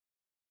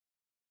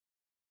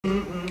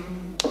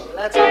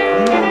Let's go.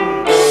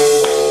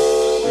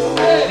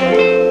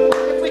 Hey,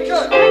 if we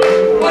could,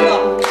 why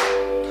not?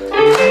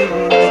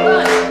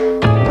 Tonight.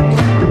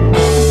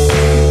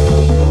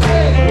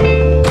 Hey,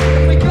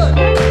 if we could,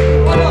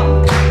 why not?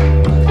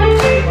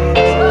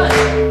 Tonight.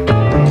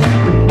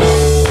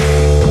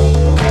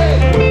 Hey,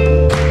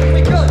 if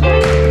we could,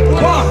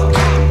 why not?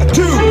 One,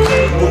 two,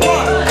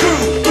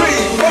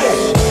 three, four.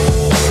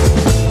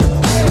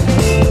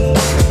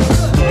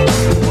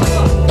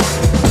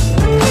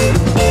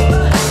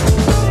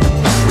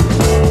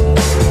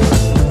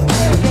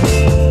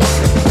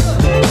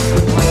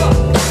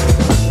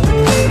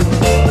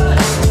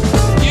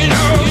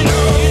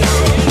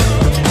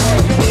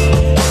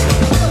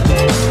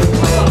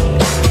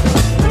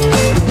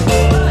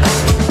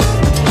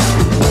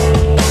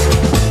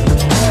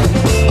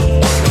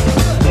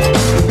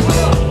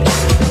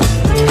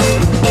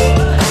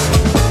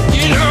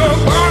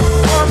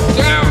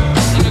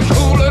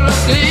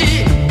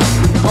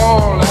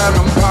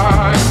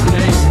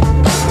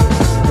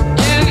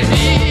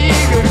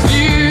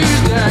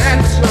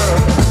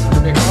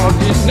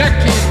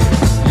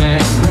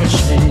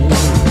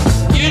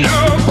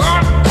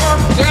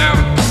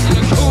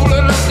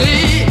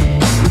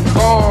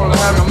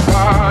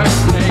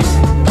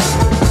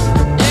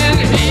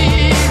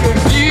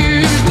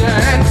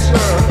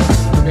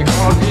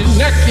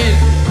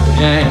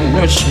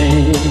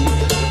 Machine.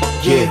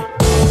 Yeah.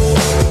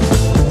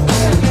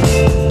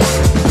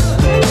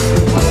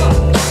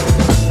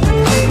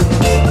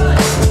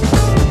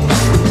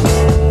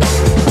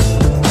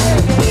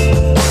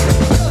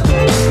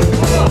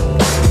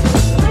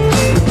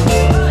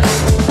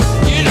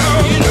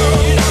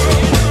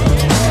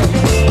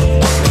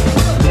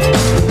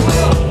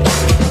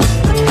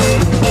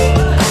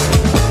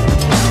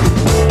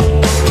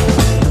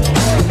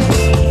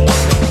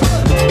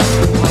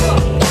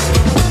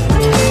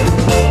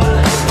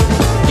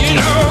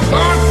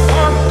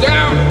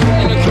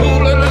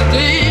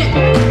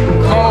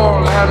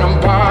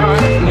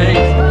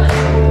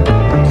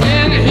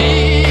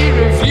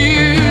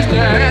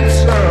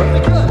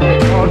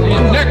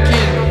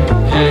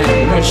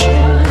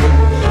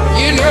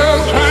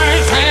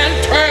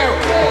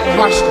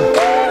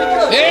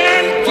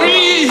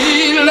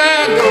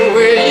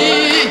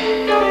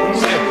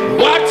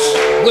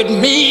 With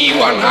me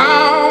 1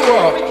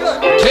 hour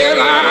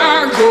till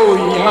I go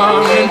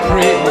young and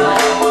pray.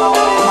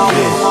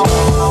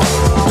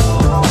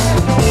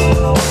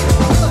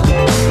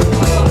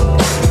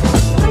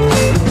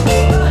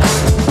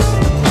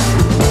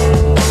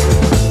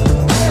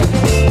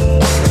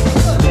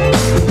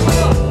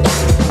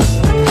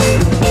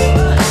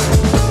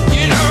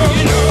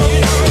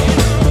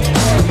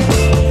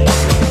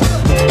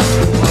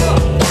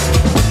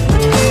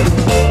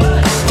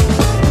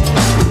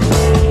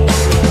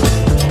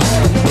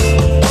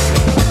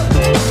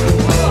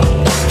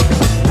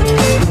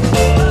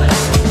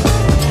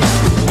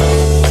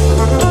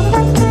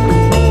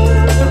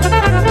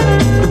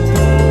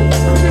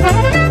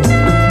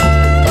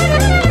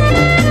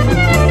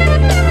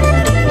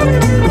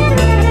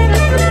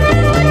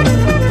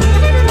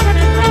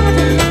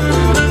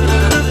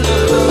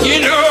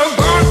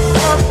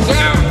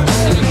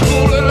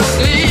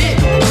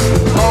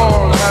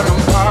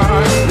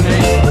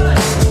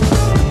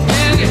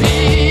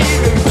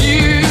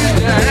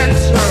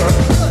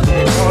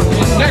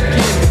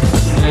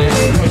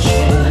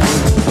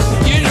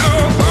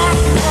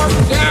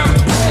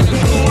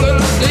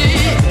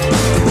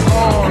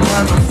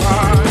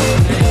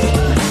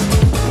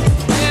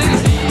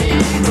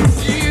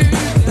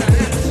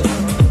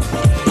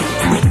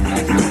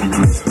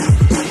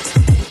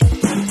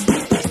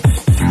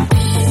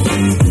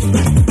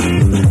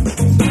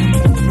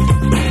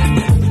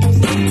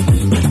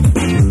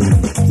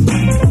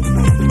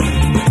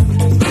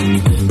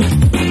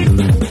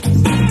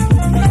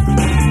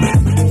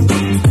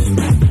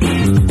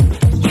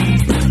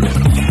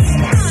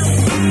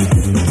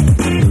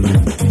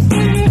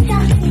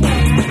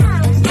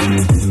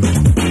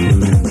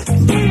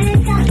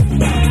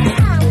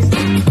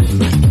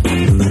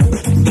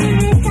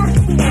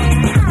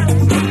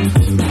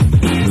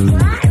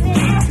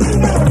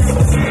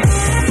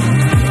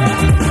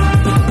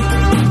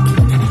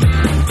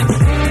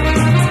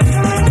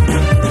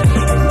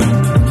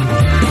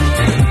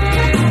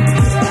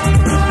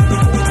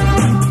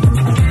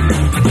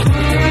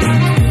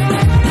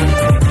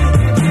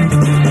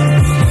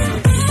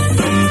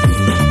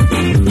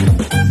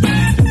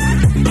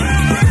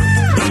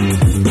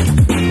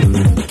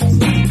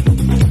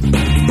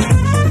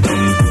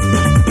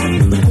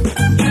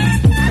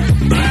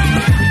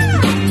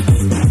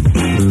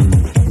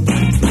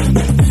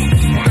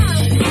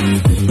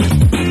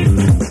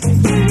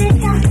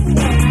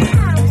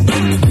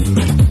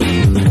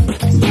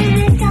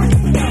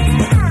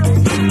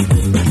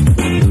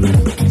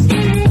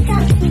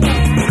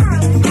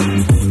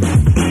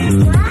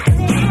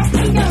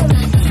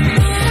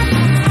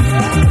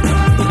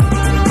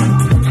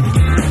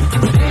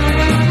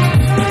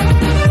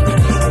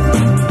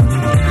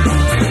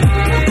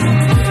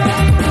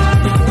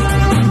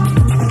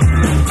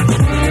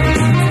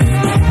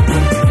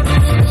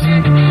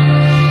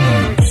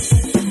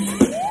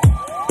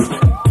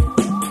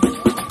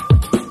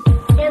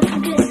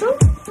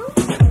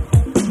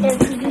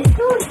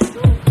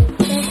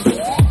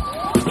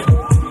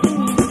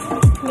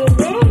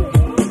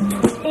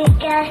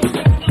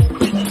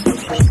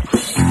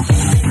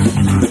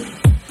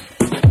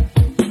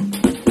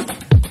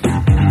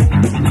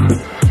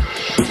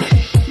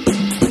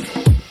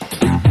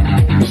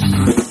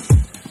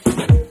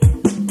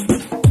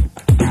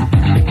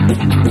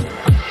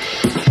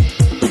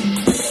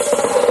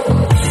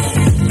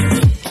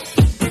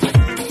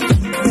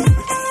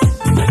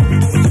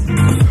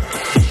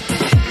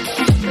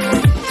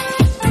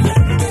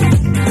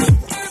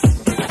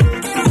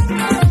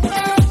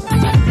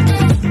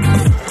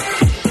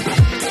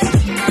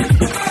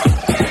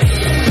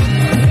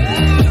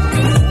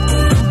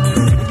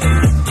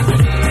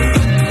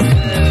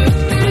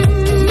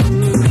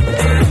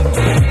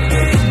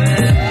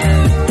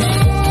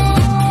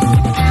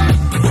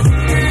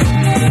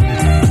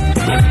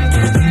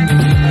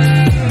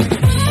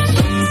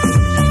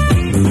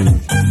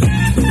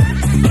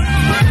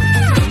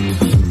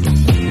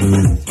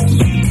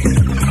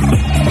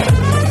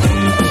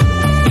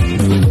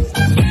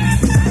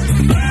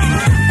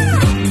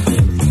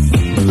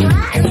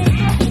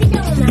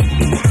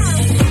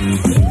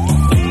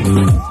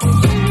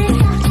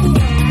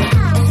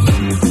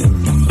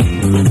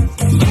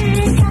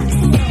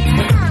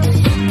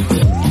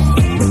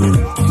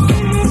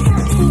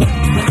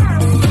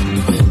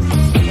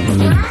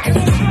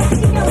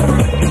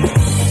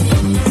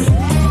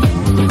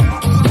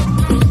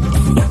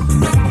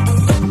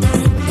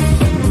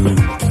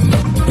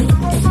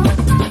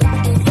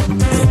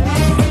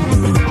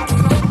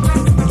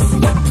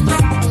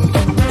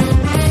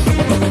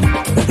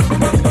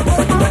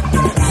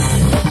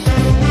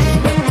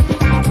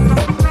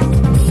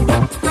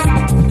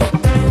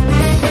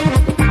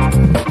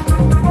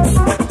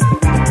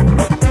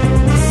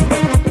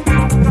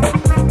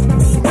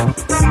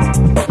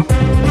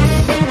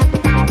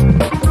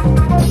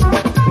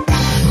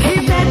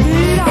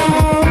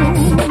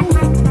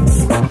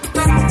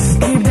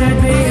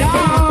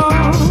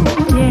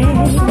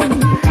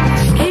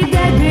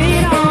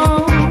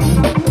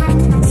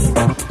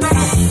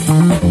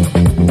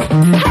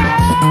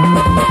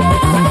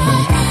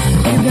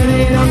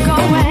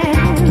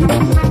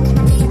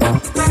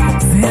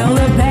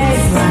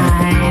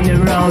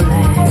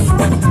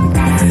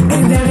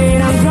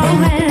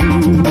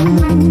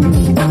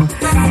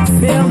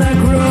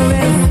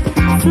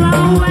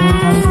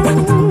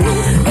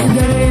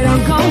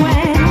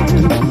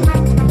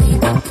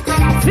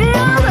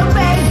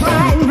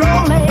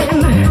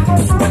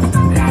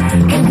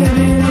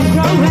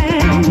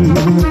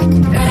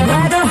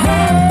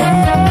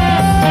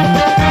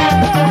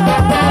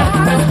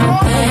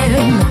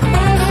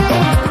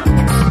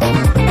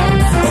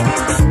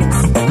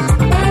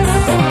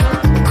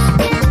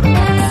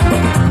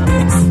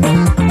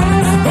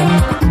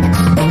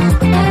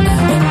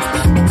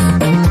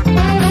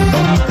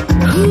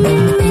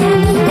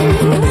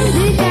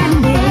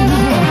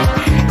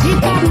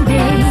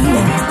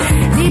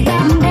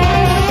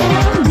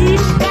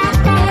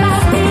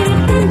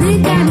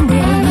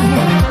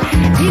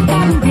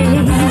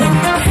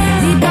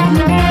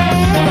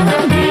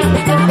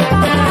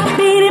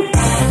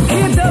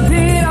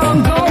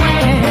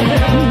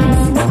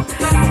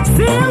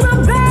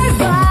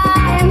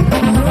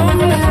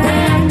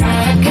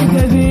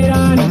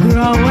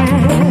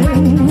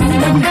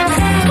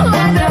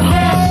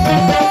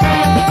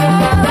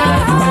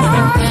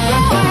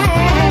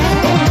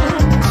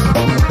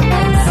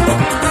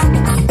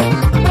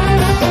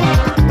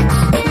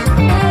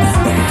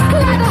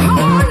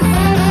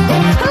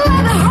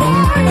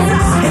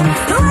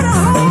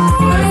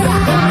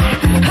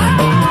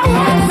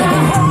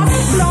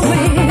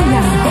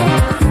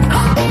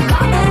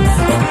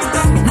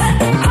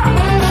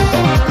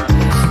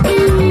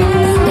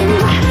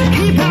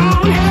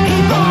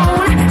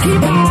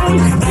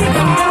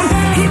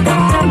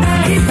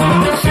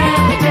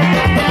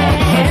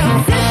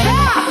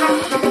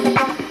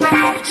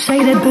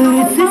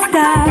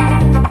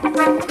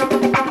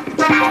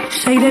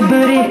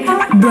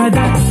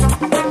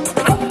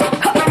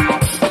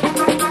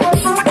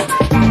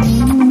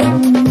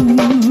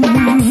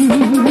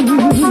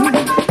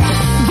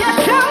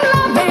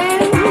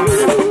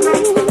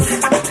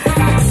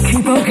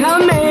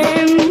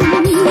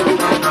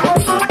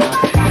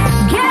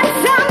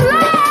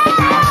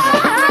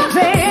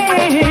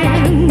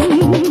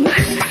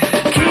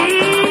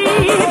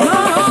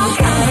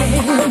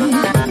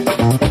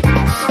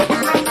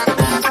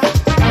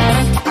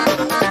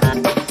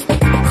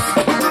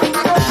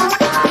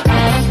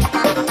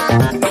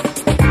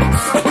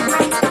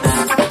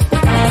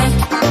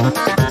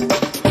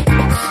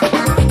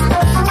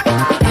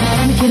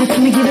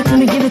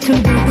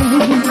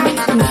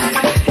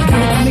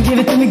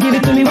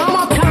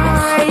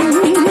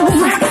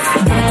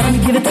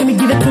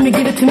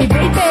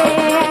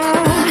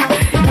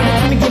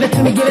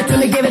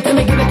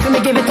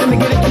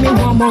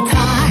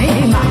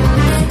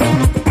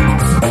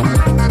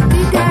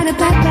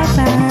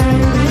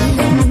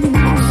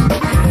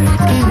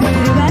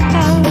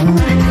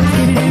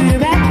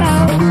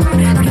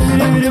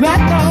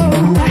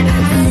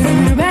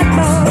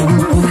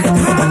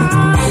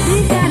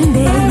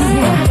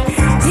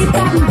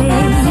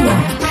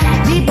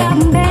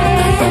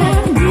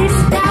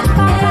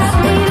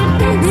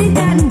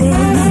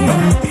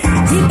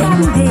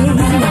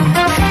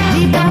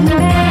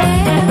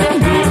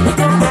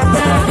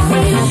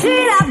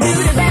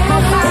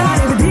 She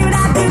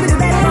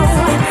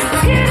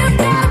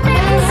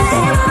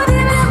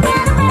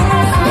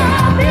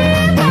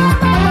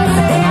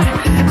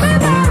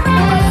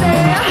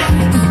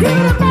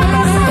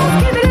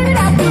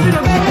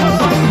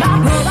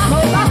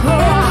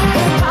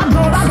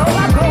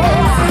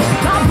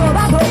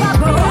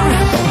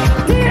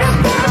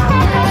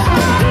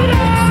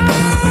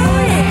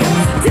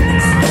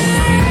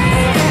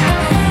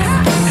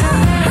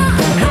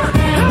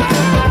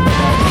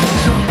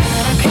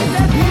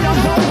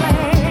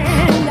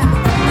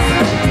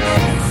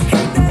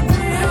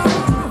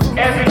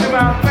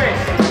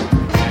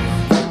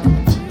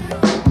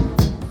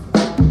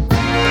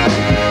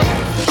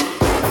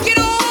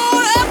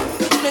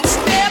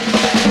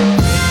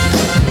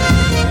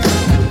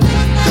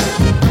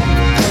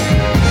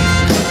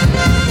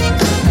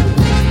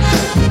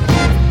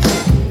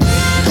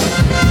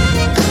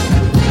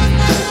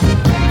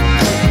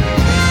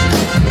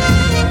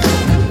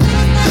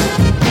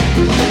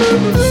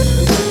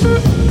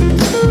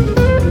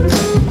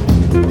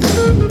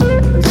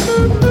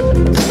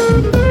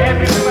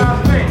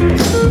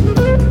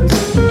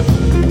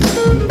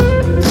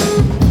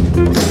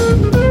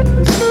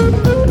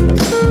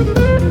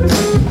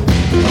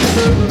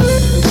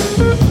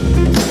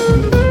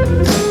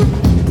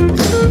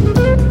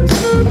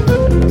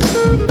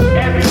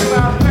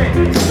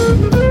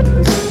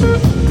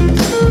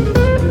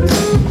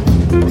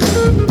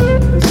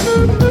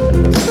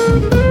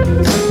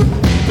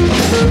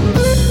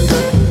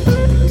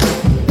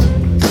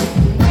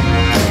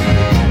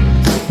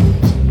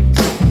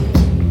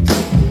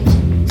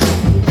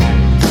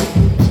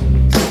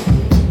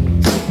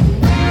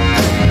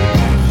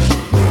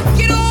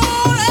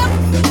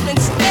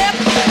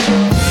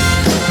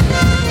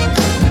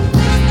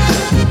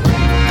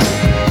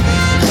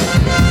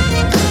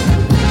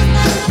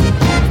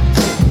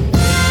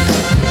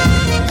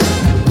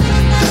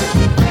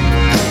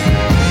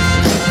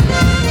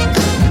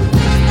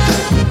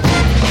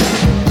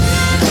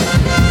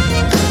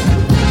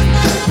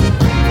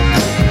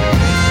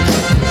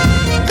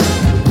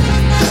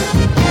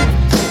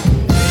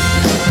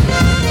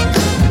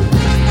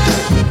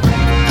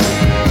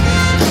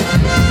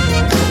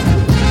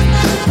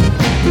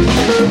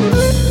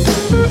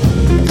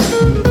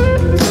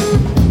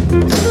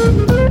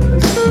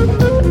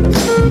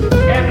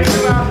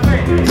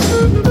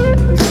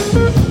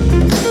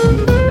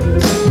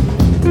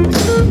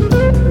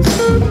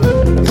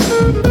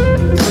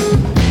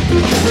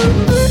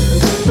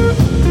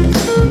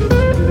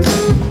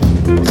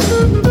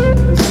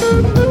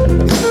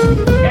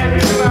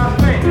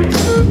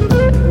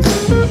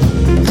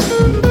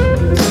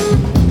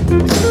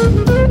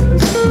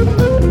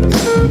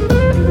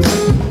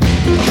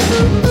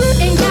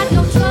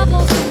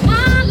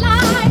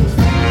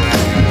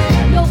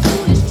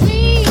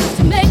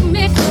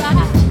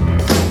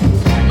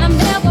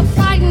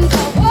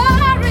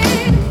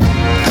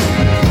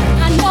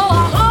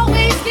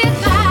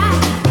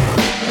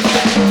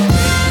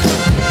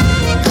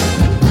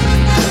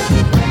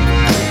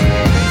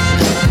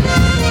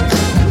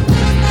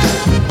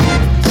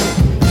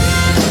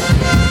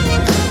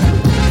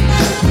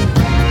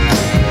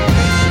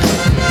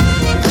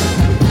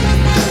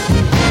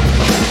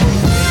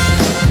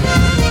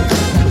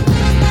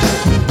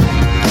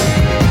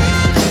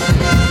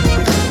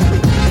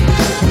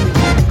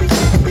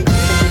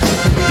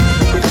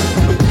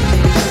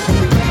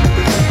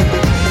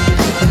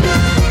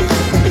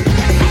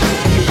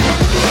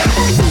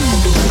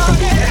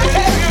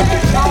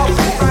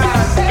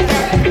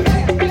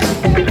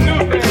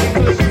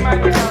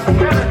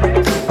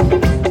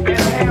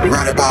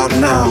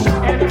now.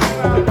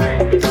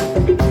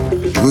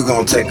 We're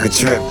gonna take a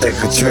trip, take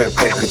a trip,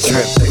 take a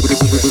trip.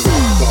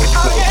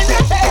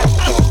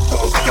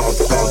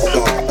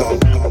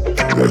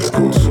 Let's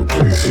go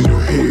someplace in your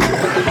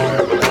head.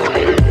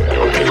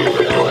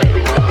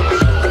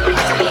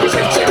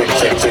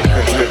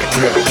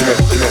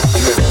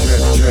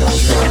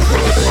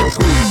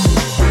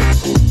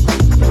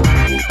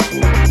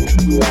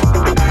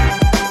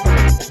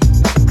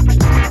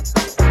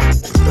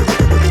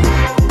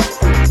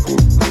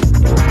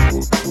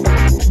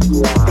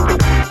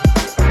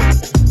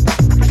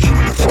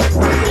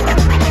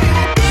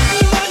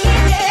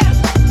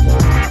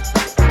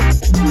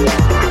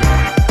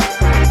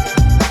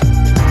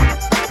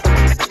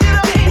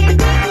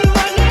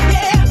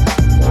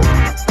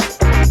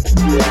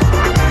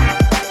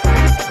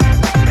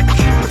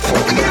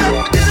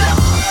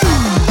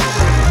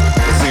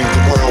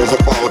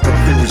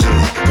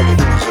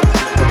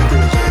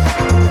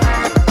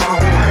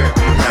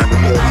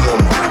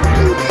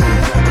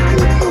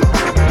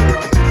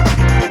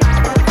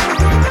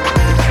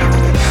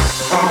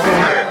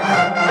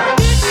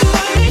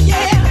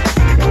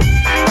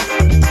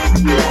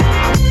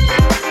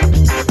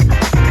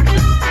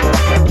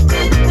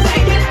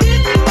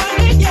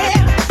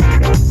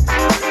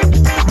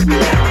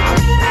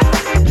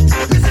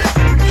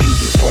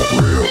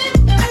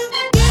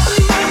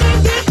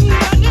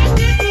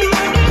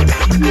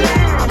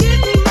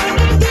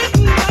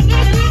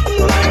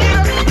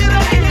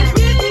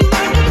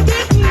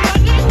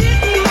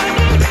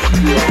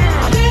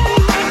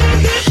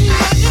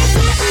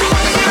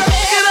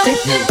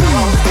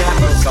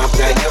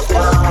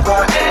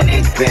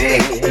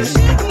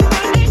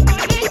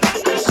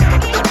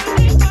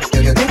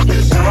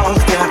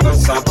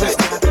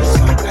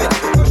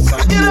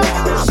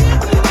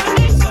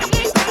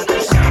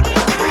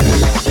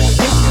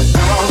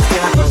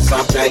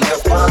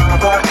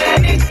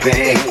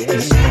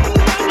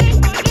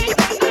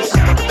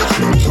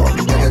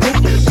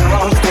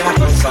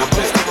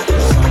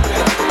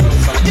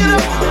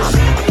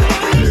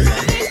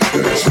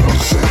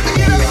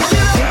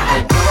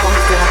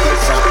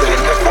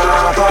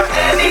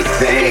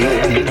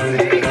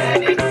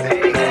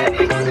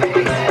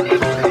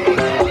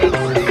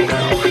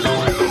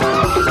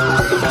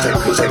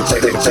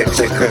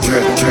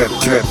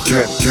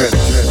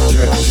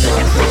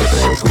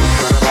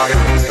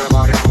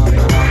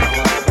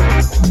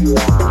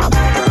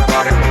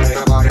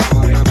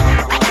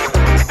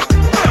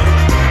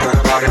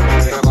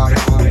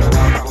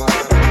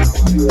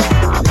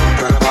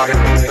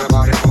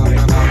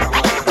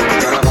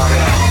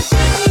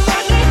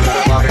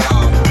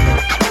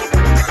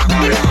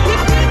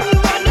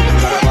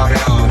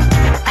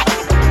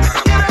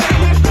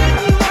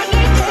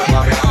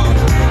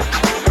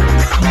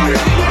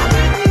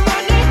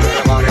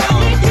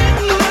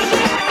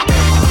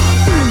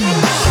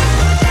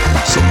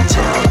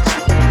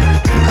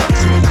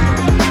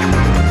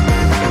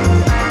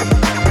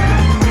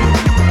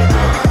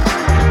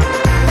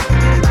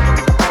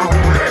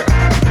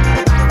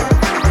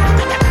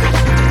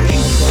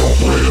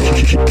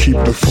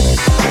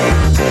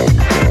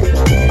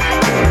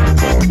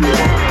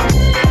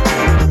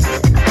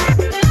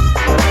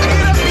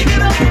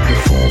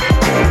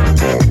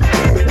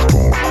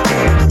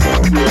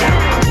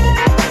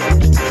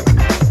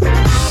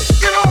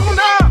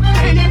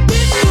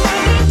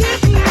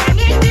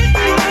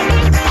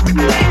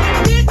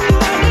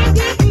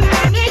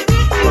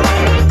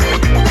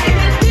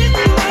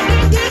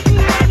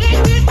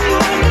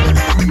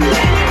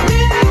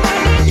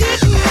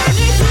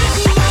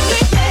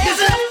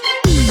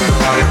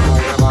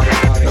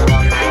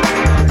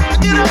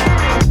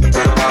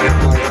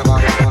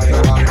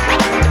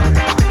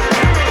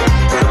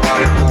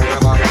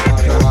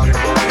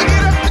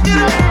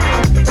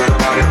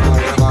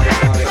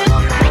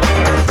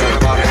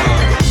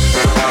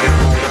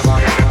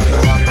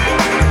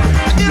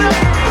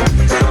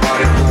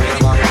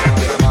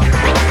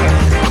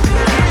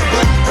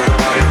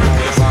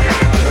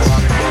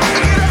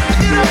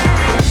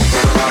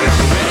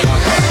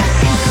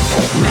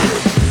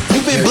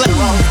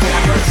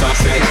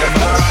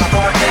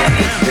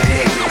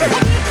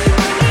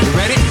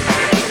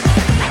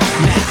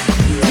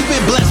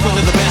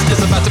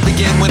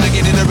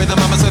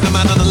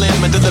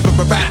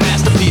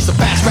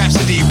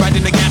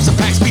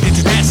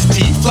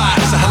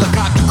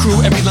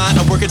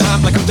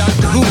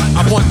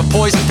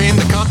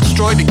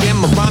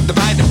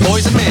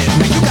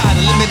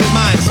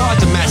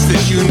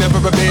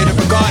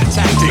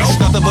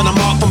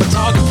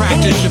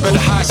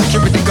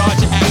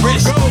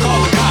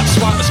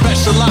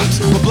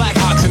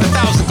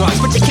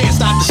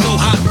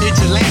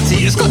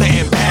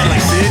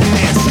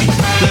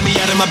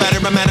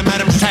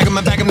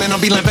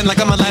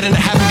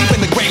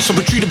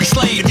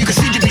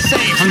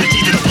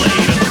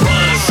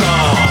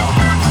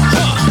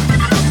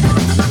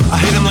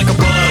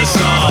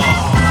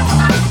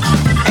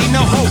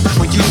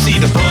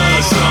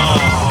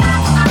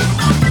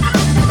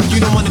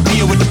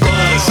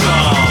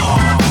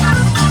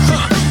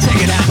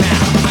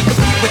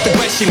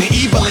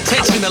 Question,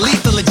 in a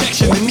lethal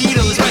injection. The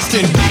needle is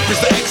resting deep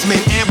as the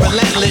X-Men and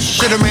relentless.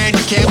 Should've ran,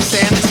 you can't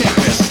withstand the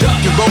tempest. Duck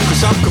your road,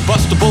 cause I'm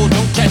combustible.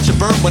 Don't catch a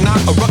burn when I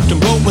erupt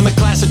and blow. When the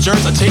class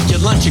adjourns, I take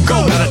your lunch and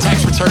go. Not a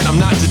tax return, I'm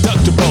not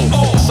deductible.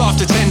 Soft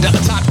attender,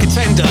 a top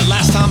contender.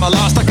 Last time I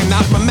lost, I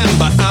cannot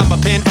remember. I'm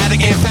a pen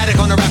addict, emphatic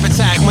on a rap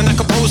attack. When I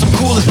compose, I'm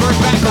cool as Burt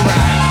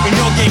Bacharach. And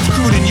your game's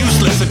crude and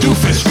useless, a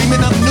doofus.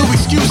 Screaming up new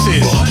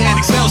excuses. Can't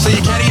excel, so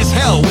you catty as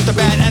hell. With a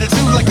bad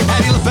attitude like a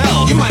Patti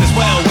LaBelle. You might as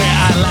well wear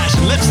eyelash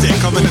and lipstick.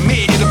 Coming to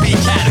me, it'll be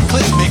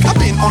cataclysmic. I've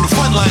been on the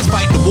front lines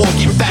fighting the war,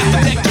 getting back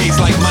for decades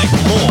like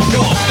Michael Moore. Yo,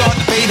 I'm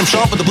starting to fade, I'm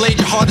sharp with the blade.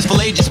 Your heart is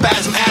filleted, your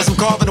spasm as I'm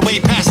carving away.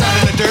 Pass out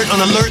in the dirt,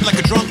 on alert like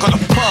a drunk on a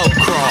pub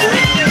crawl.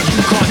 You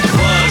caught the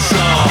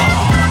buzzsaw.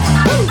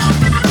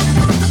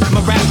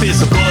 My rap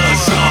is a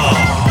buzzsaw.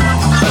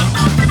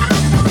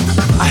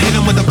 I hit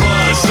him with a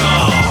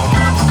buzzsaw.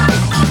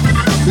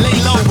 Lay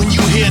low when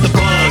you hear the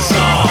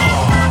buzzsaw.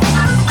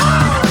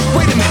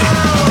 Wait a minute,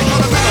 they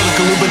call it metal,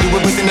 Kaluba, do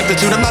it with an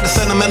aptitude. I'm not a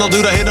sentimental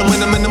dude, I hit him when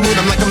I'm in the mood.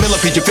 I'm like a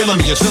millipede, you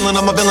feeling me, you're feeling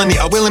on my villainy.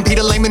 I will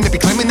impede a layman if he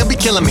claiming to be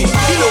killing me.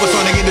 You know what's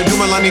on again to do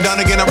my Lonnie down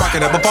again. I rock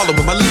it up, I follow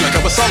with my lead like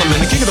I was Solomon.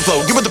 The king of the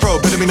flow, give it the pro.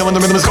 Better be knowing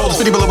the rhythm is cold, the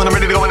city below when I'm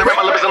ready to go. And the rap,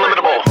 my lip is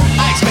unlimitable.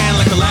 I expand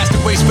like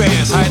elastic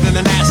waistbands, higher than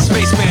an ass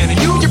spaceman. And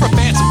you're a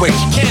fancy weight,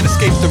 you can't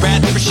escape the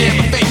rat. Never share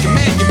my fake,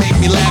 man, you make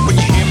me laugh when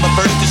you hear my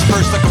verse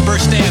disperse like a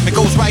burst stamp. It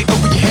goes right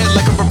over your head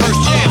like a reverse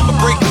jam. I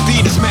break the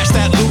beat and smash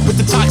that loop with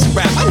the toxic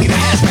rap. I need a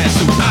hazmat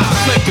suit.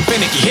 Slick and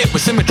finicky, hit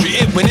with symmetry.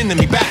 It went into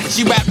me back.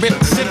 She rap rip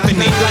the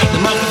symphony. Light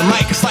them up with the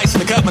mic and slicing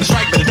the cut with a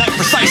strike with a knife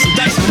precise and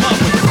dicing them up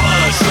with the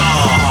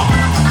buzzsaw.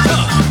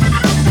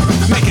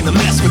 Making a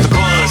mess with the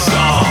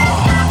buzzsaw.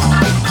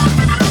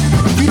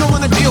 You don't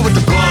wanna deal with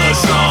the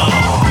buzzsaw,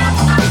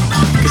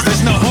 cause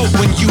there's no hope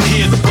when you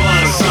hear the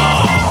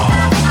buzzsaw.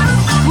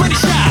 Money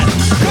shot,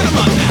 cut 'em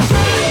up now.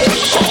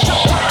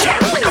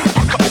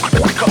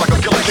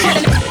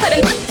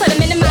 Put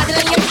 'em in the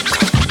mausoleum.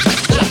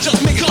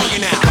 Just make it on you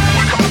now.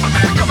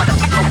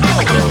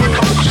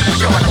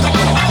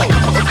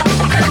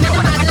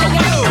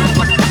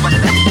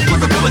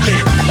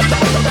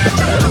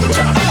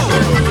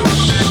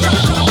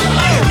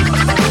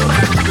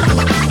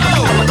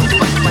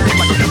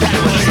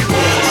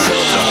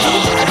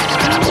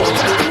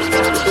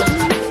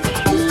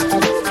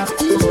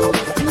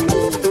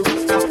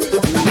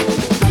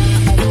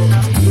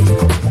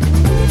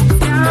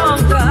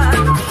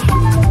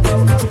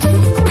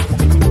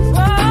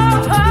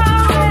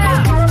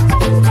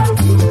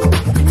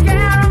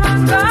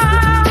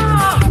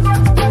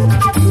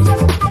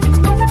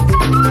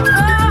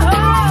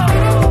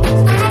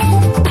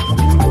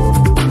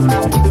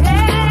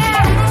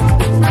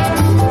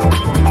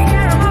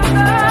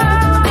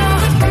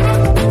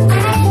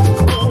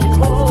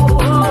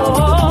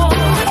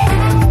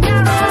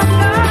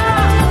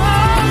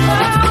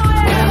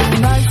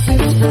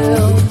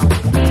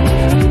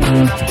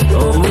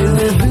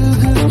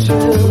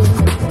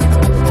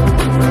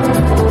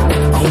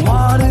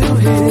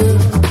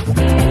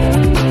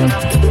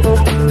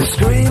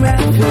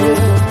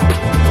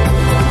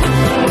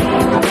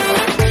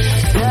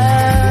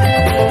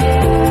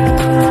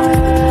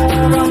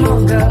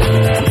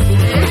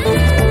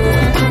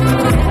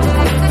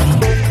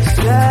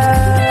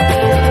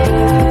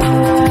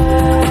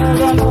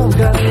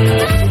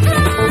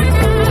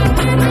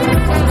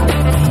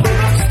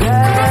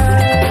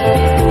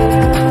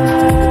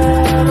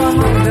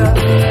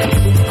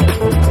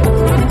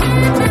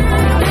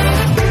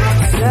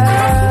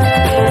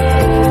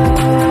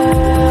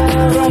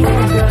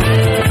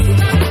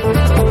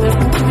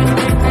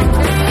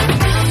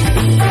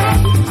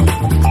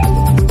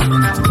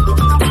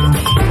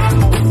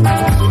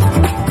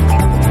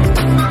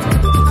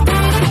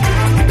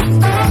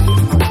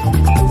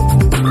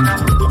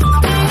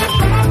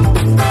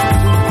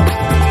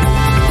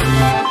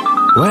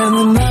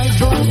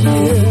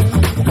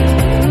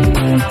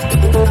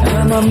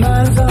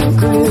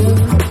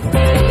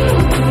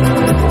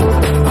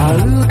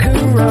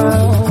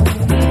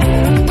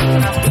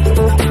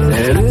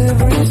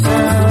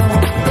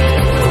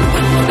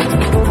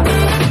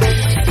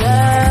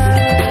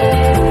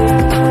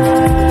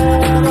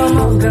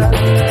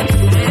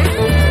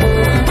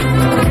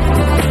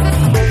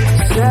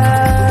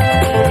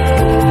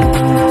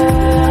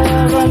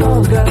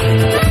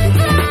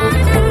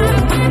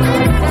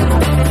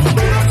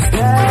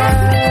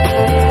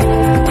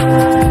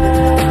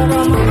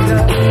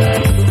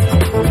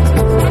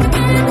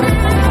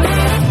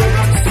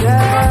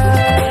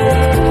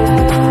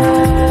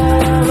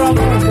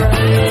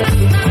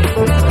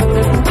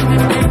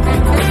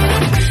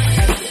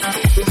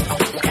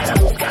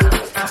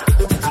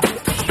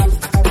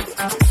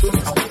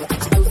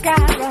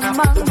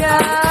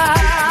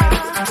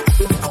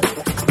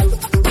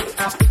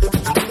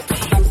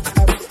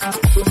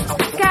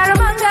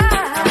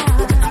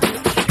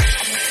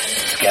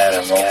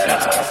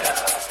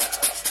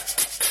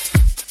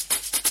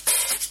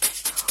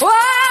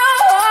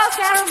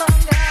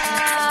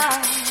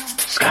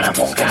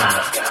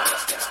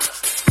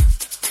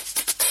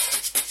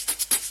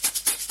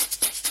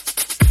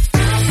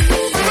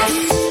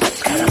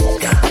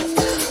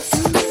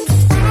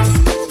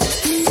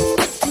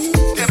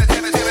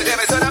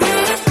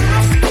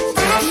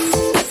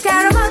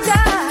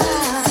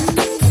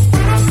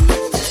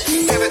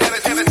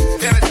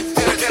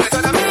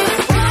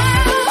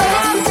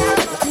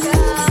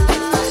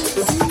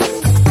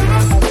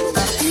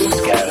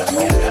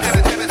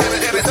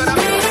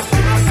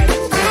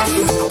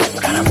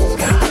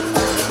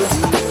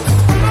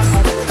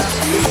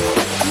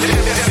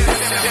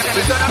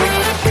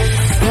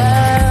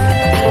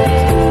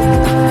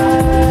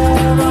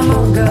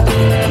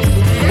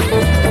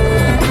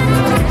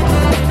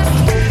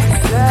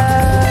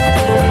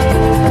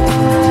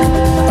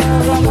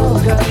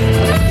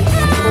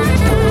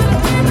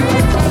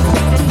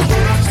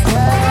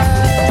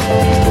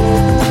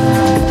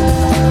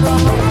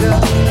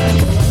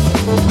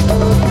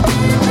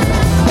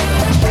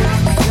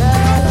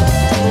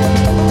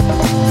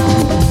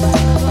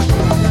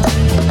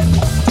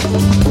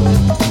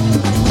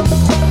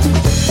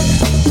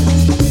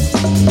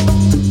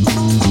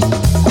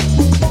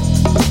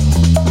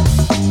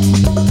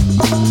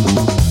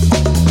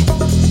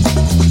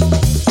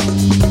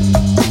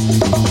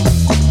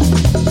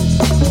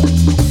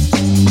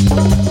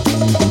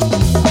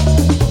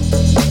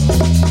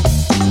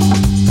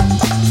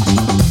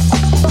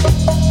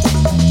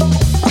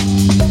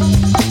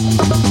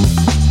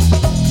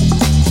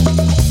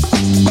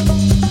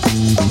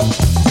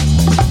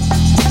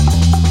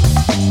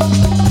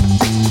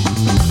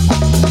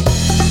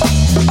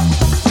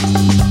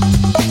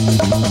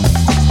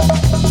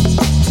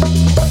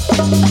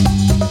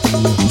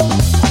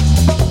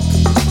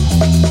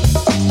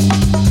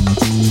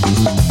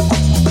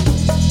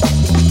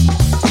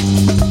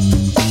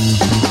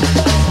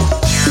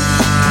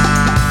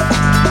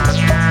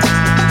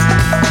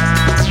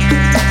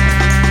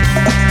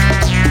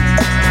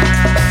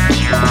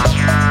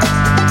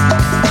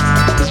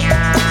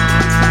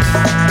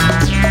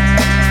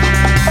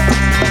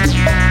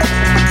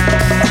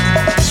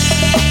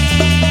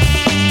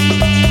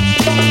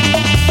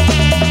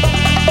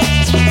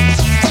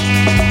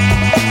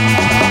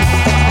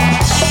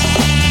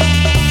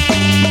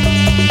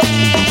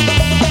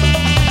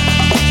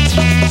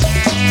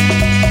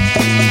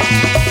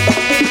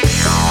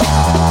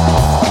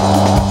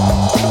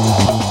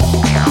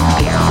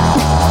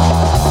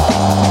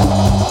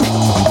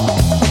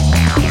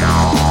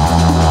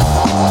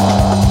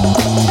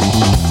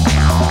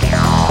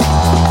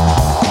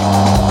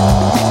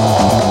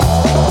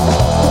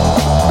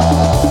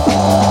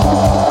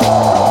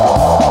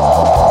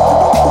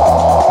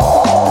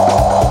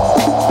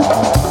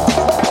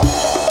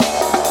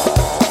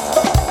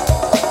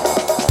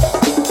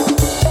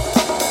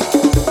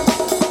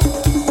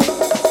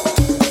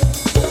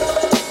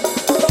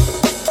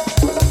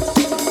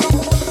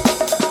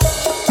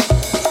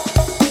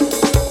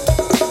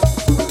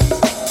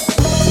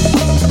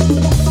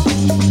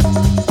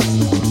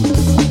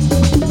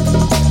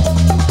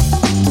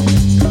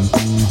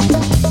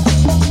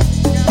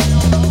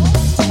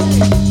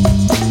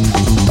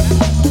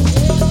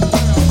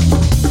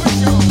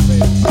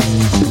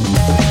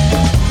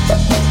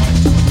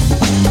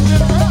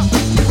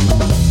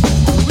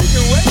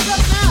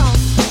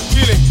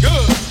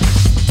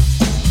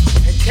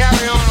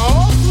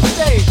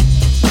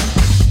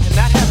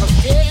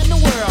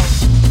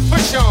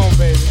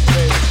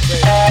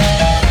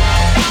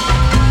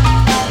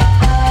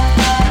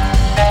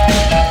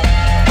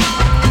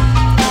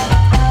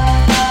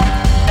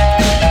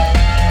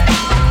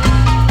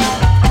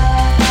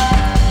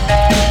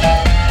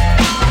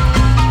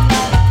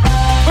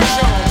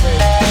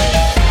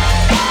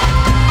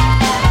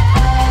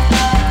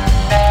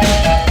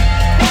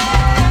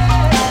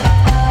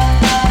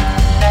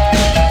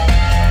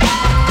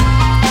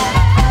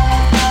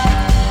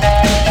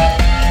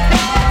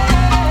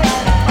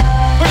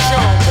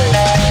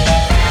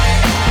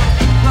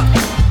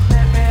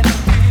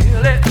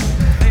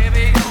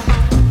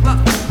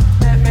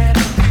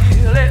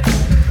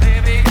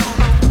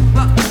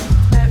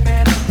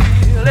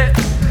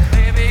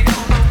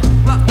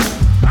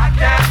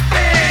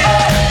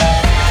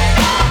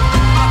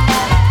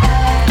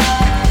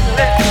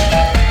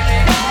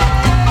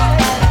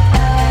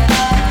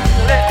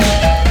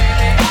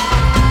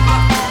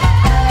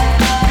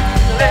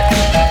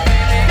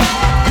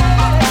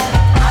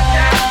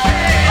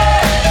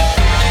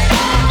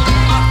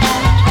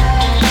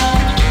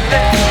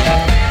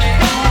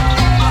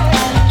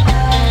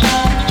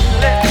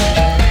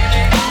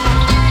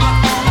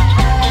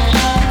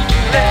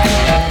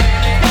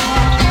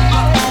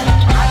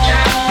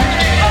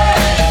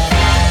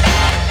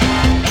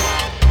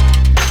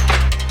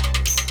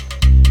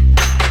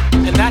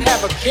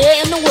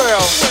 It's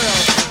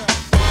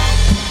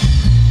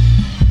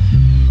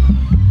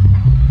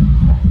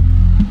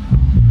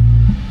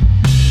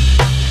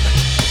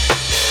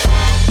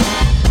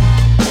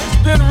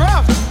been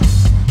rough,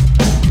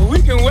 but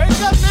we can wake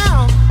up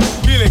now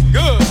feeling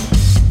good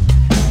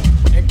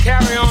and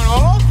carry on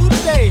all through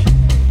the day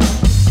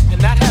and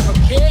not have a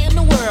care in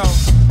the world.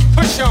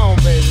 Push on,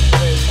 baby,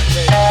 baby,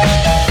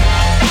 baby.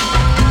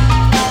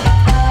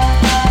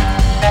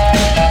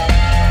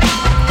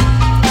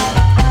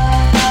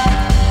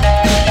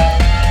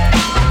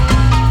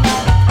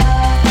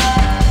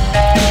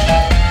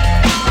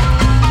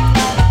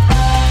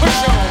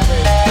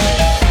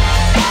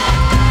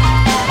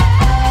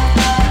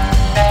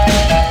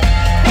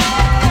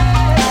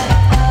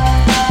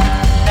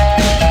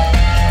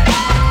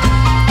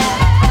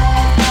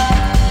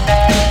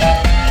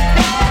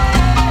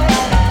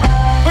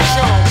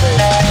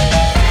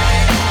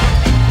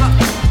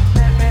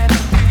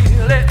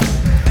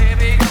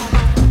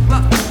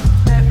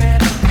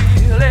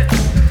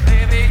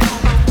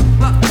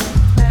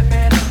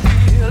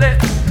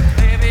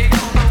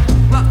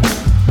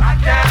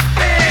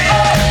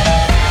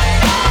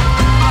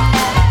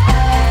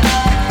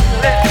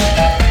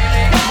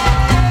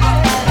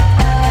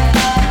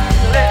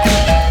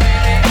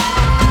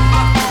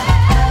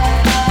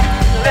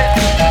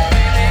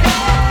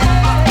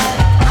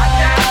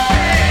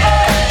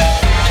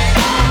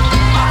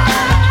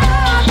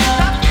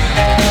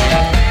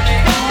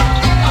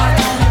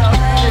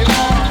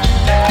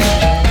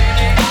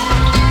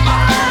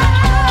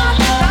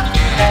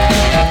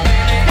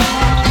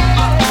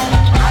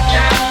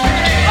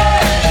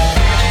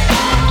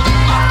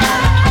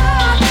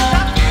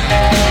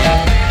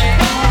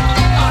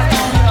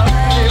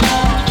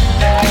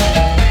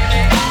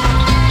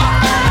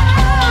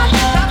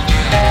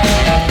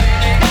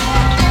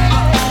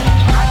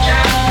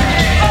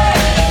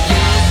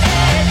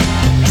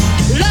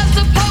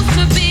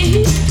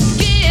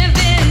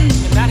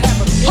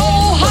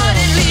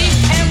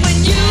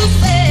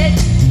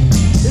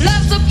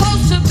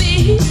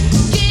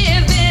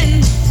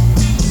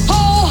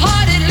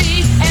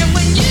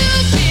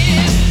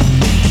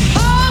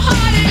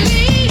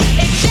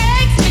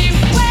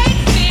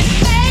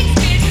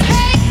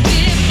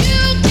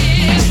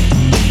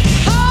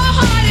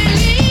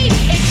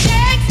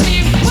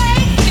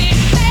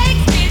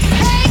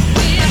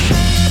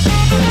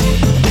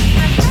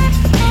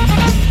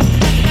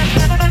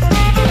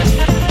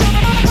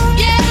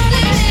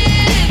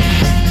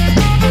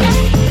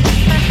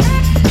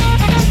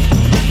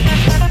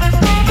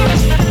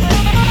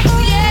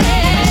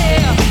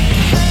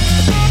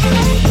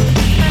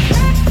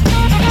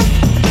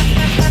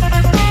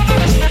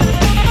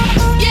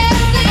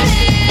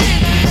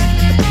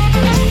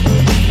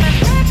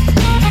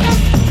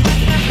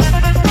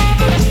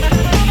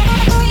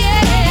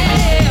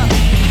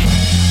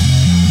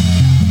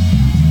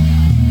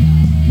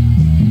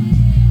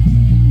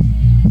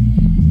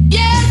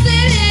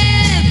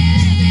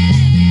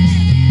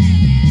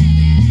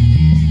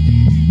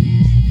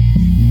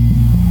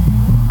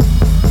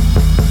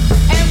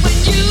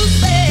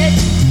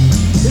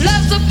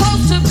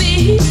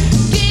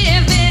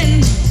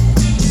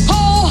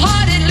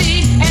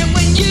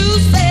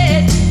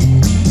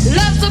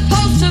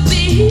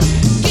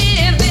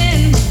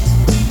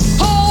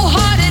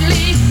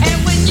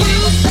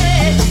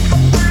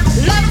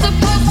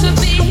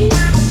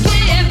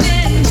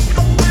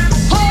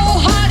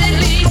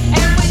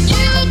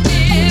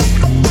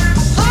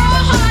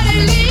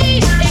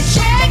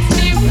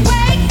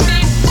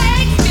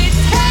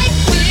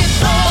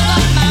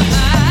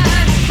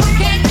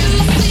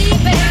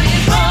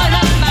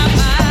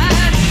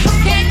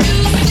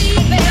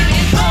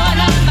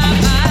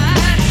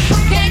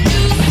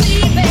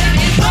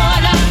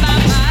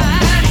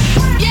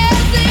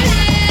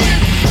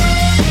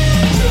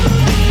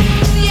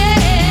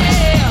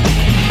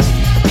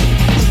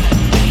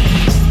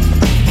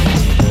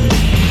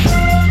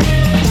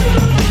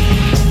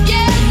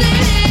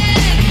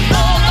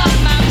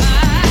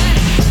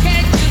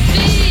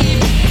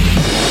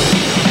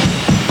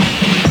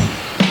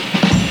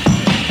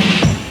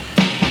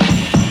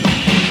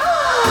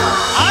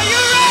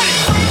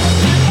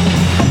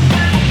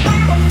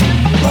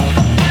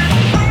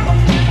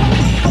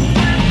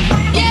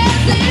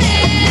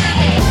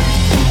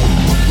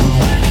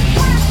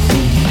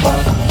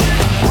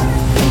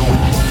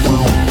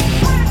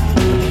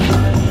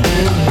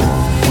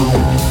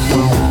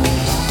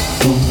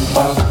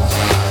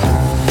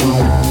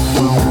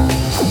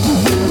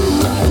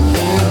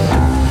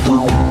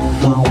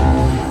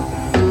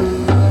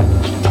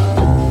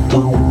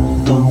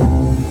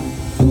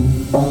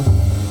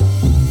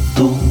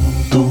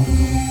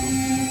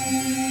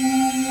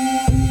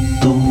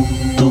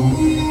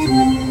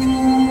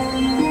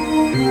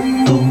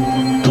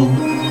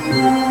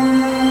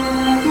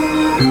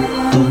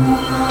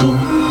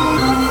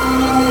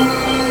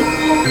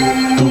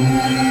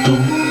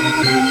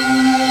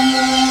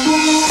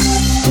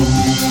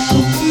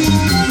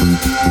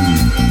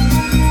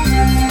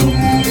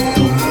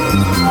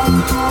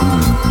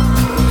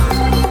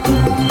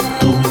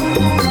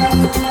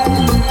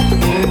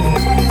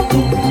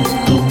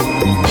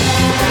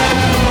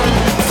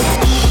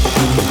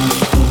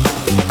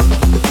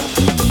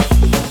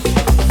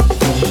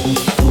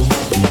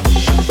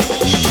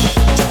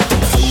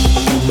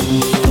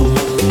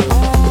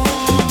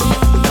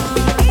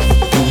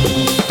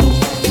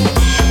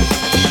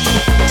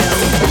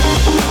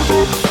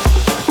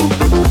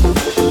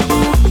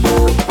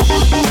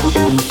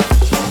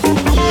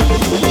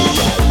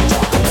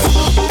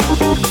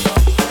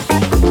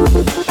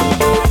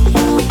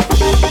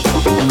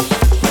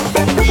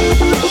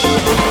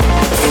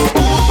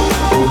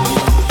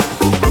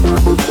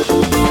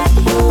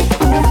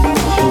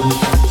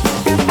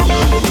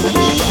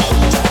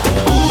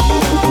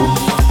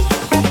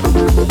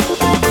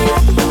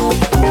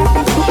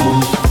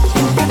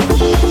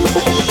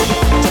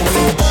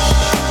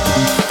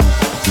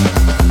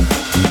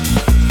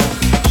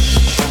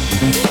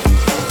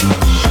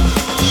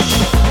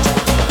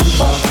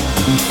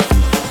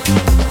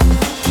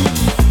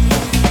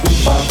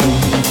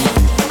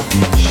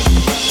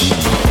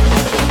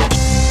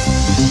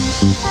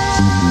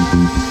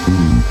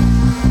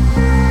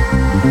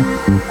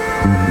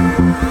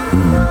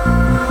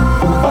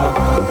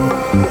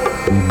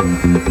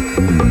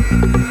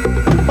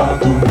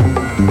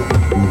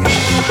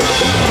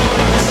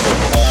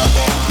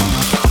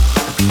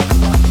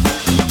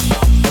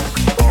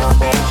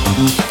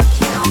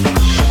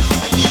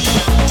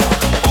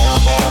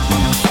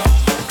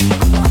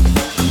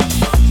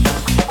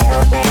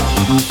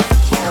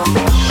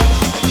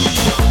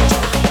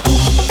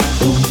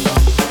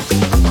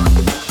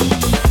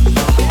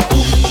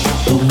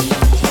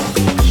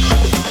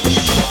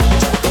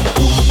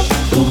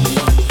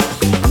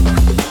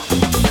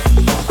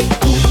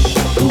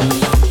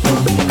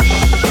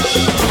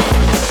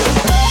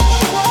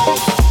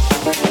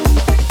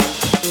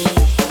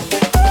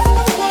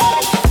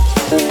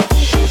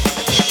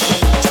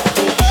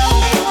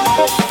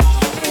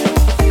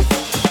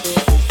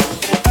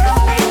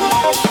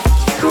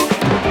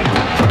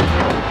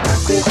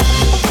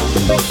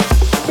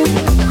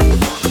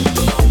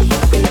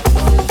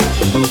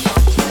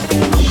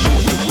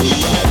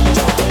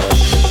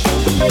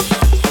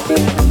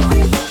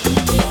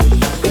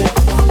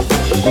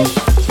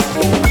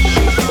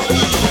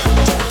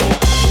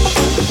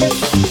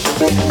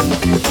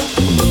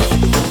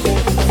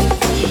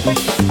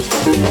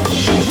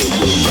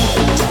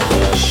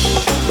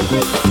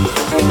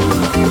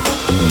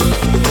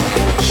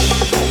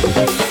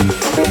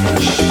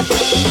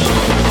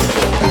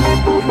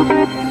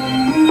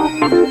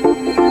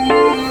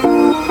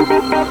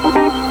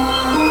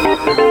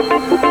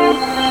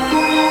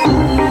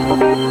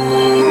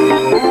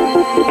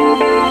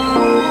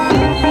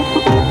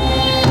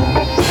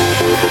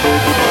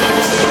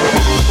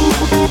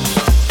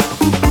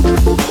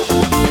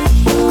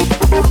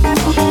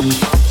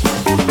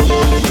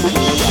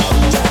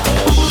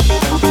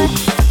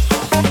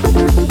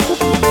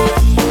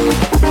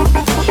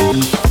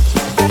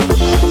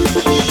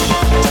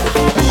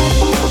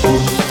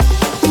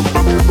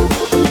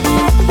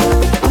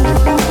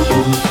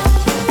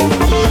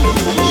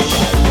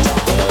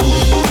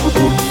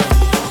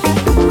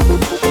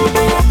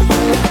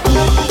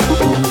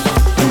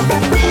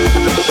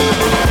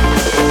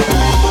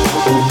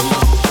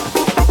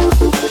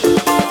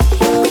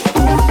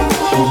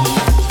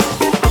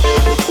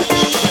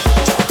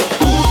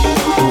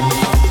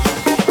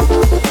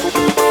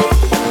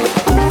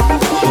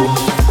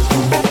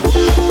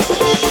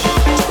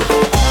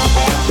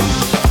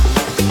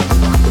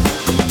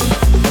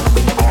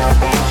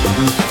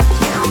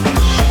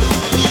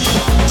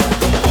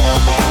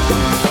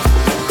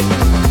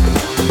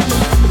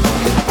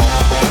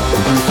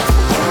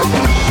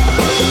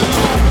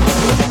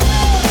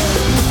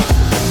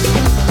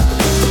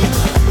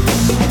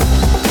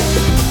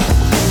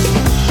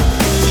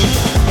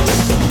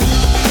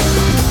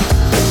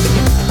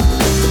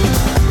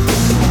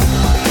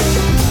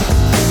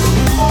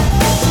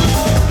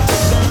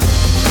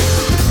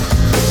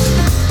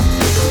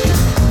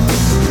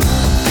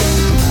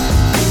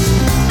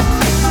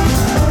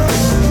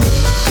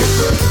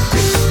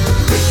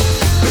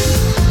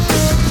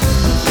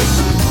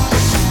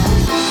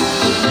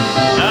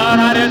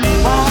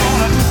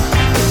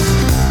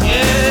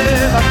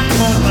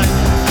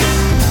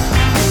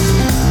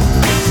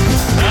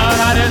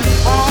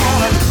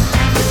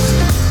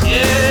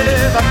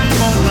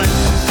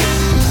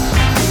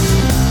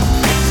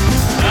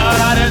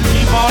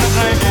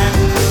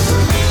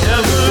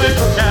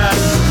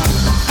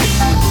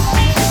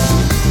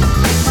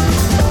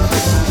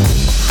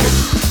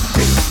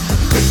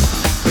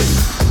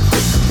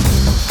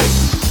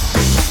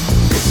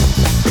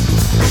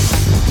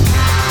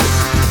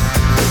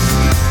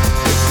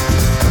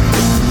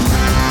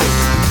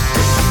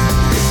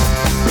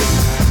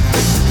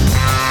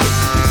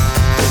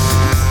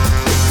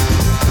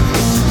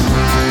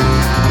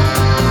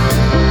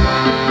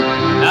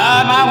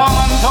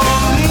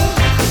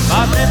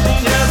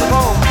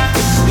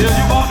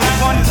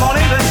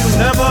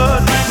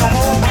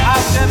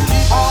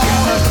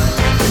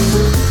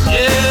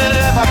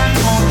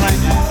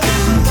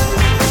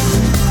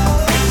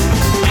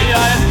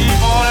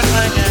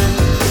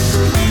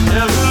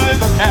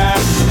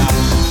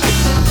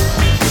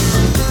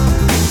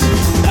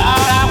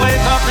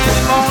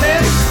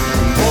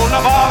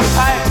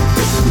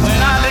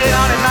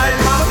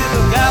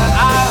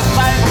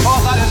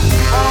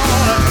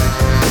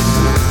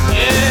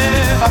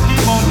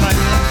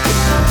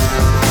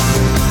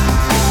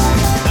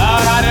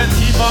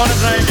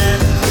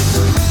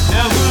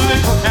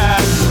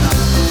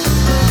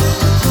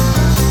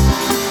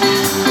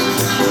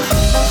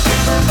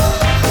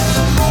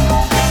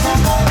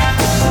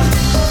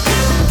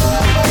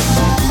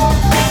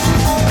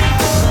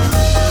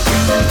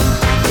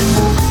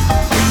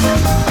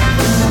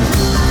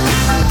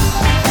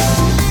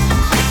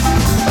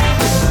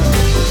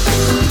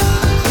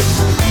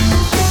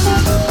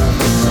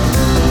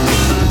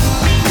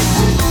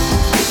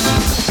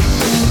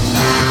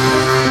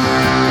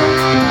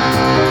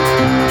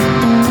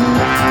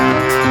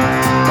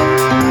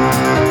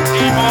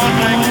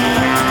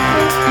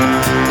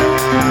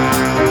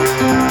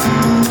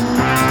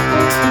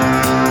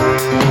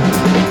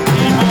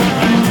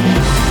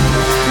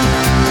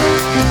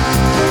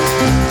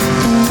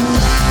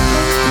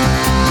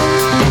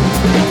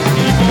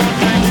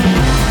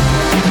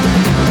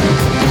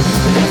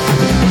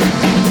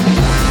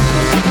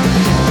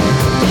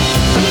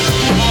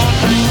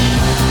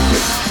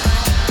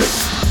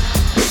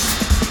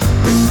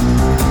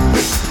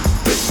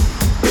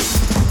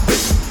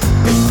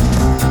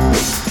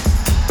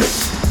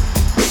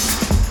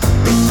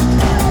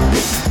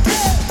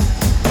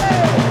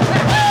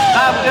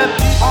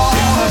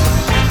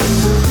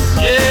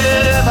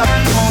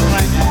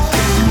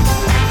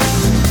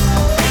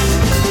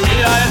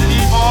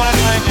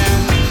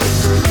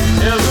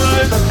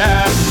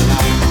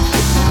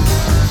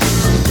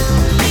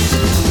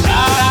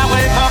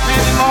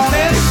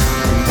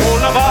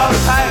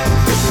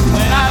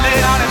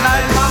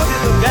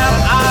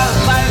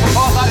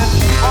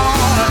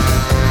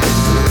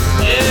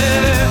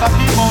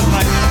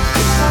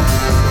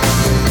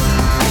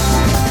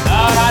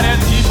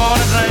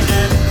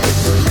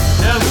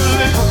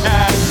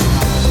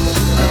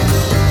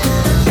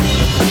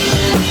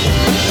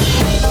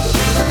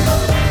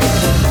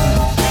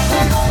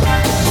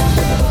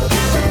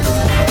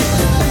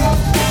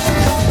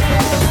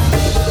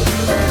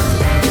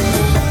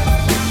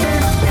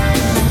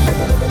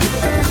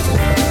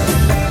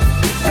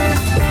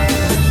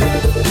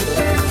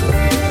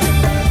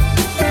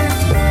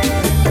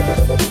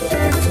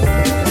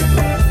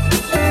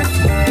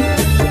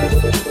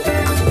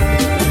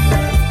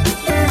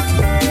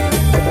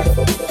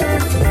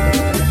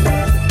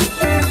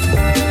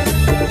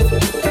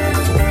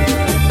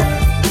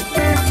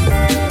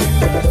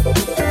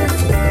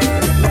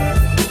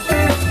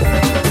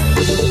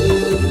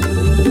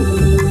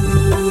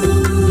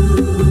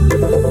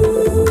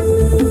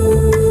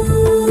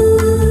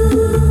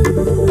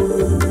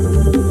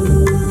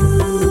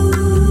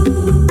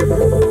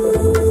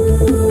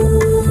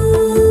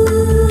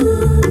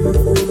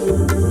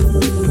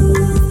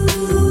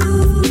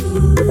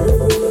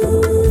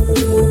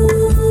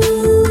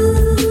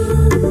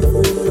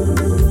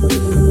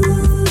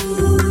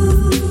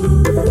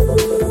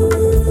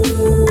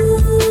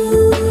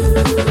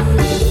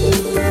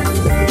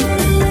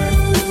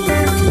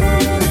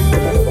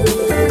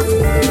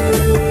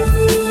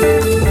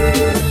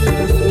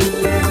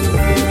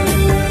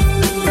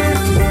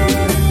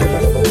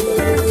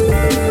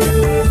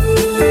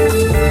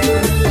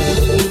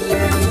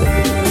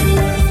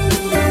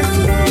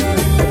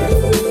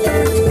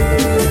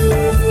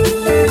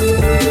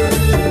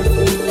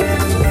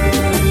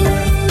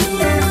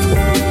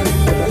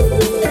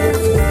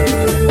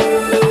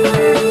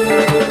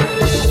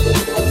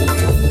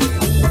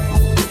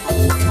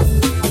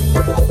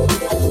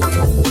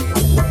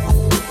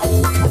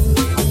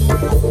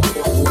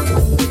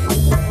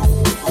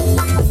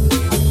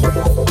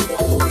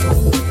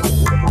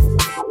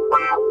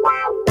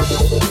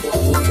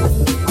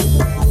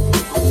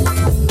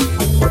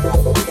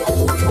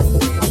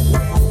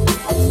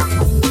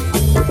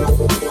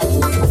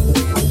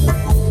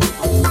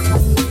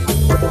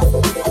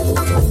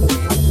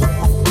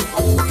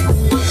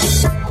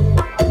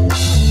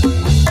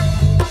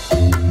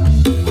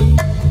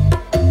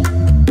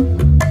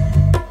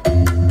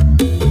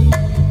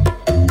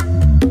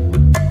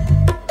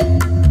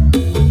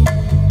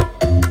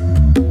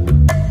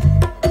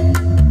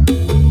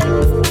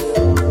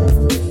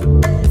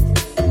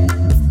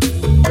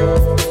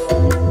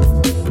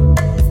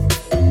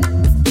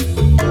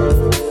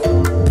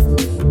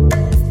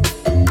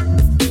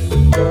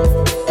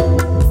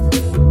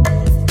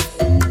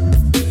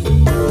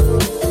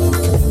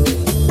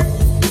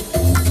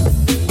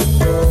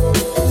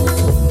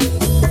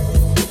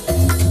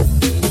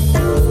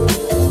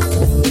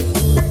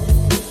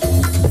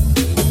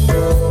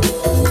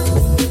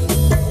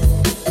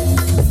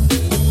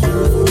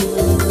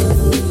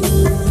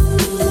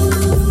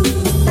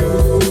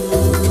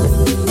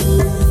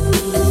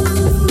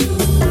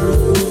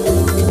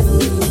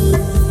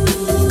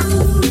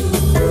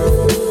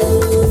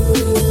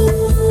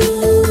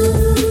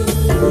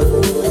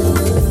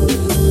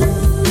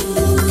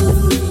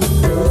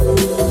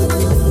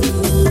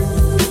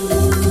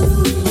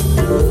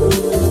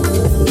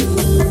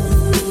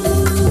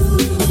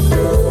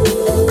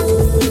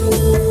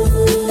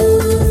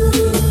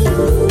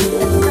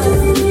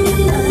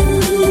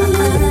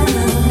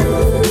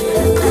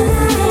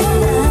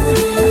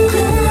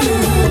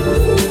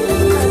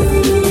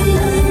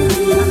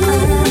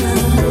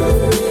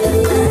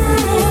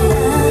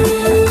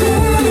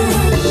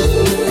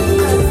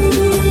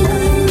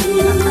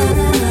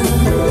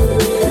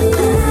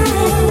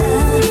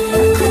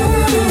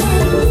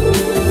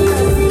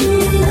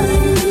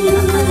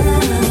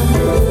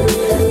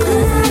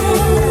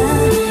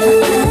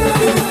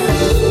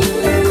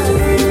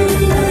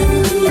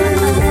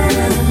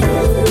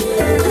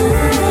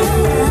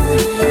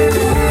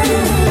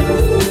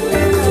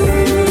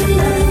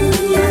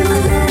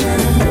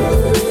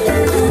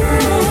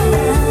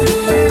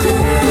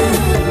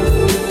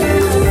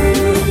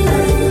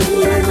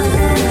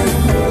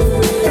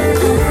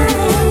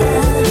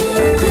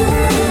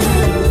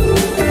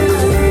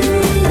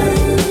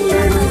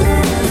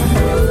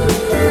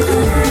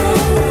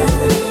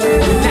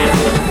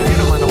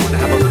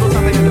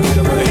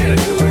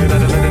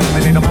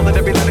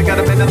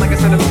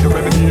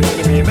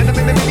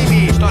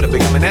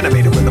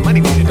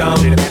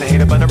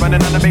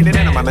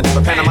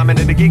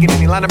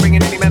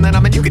 bringing any man that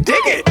I'm in, you can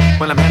dig it.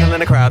 When I'm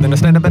handling a crowd, then I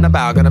stand up in a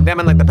bow, got 'em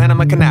damming like the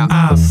Panama Canal.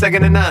 I'm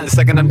second to none, the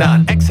second I'm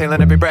done.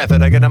 Exhaling every breath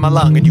that I get in my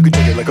lung, and you can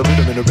take it like a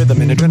rhythm and a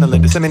rhythm and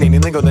adrenaline, disseminating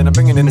lingo. Then I'm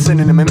bringing in a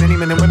synonym, and many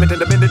men and women tend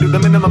to bend to do the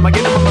minimum. I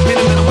get them, I'm a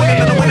minimum, and I win,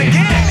 and I win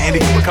again. Andy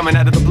Cooper coming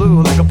out of the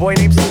blue like a boy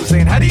named Sue,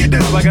 saying, how do you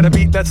do? I got a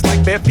beat that's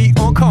like bare feet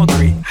on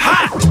concrete.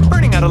 Hot!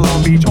 Burning out of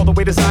Long Beach all the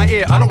way to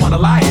Zaire. I don't wanna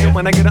lie here.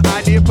 When I get an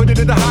idea, put it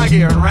into high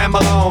gear and ram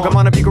along. I'm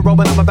on a beaker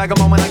robot, I'm a bag of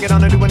moment. I get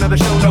on to do another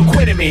show. No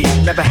quitting me.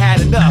 Never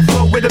had enough.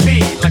 Flow with a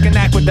beat like an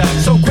aqueduct.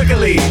 So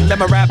quickly, let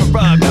my rapper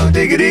rub. No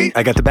diggity.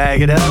 I got to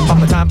bag it up.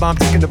 Pop a time bomb,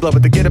 taking the blood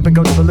with the get up and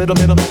go to the little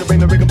middle to bring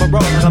the rig of a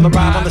roll. And I'll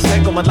arrive on the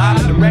set, going live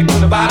and direct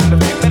with the vibe. The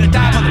big better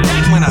dive on the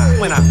deck when I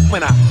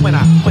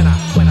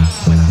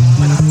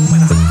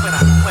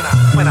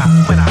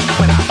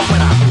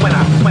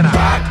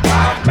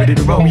ready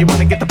to roll. You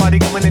wanna get the party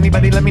going?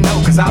 Anybody let me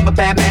know? Cause I'm a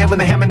bad man with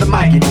a hammer and the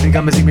mic. You need to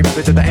come and see me rip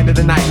it to the end of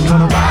the night. I'm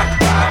gonna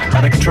rock,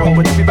 out of control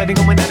with everybody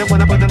going at it when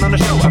I put it on the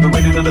show. I've been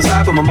waiting on the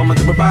side for my moment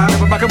to provide.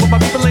 I'm rocking with my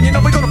people and you know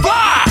we're gonna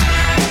fly.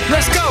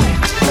 Let's go.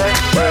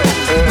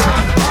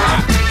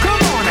 Come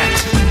on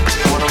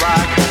now. Wanna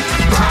rock?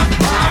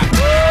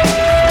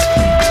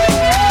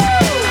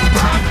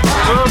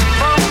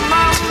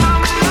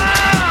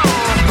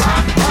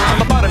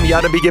 You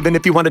ought to be given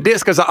if you want a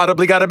disc, cause I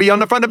audibly gotta be on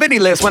the front of any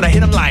list when I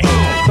hit them like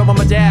throw on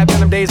my jab, got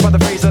them days by the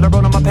phrase that I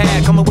wrote on my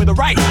pad, coming with a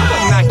right,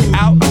 knock you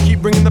out, I keep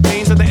bringing the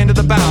pain to the end of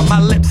the bow, my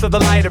lips are the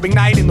lighter,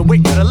 igniting the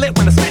wick that I lit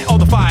when I spit all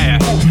the fire,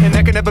 and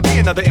there can never be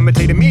another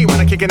imitating me when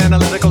I kick it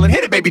analytical and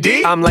hit it, baby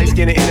D. I'm light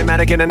skinned and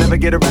enigmatic and I never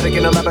get erratic,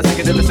 and I love I take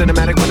it to the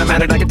cinematic when I'm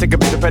at it, I can take a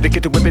bit of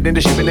predicate to whip it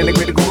into shipping and a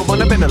greater groove on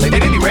the ventilator.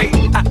 At any rate,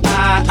 I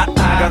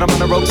got them on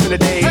the ropes in the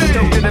days,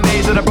 stoked in the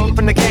maze that I broke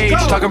from the cage,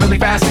 talking really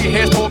fast, so your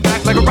hair's pulled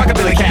back like a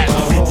rockabilly cat.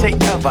 Take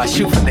cover, I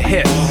shoot from the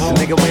hip. The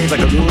nigga waves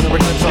like a lunar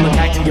eclipse on the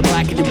back to your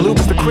black and your blue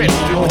is the crisp.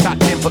 Doing top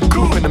 10 for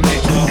groove in the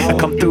mix. I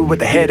come through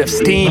with a head of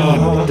steam,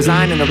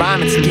 designing a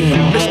rhyming scheme.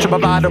 Mr.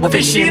 Bravado,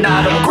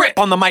 aficionado, grip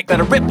on the mic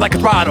that'll rip like a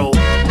throttle.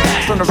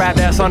 Fast on the rap,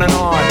 that's on and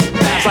on.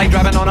 Fast like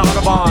driving on an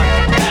autobahn.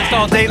 Fast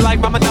all day like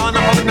Ramadan.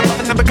 I'm holding the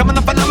muffin and becoming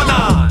a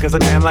phenomenon. Cause I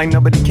damn like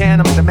nobody can.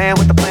 I'm the man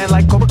with the plan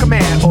like Cobra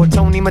Command or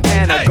Tony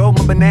Montana. Go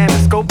my banana,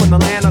 scope on the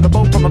land on the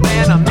boat from a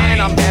man. I'm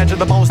bad to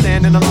the bone,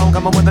 standing alone.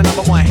 Coming with the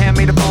number one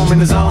handmade poem in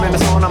the zone. In the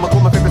zone, I'ma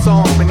cool my favorite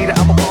song. Bonita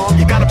album bomb,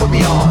 you gotta put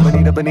me on.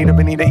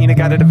 Bonita, Ina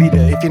got it,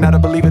 Avita. If you're not a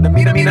believer, then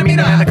Mina, man,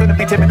 I couldn't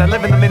be timid. I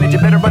live in the minute, you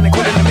better run and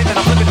quit in a minute.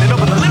 I'm flipping it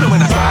over the limit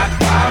when I ride.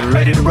 I'm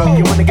ready to roll.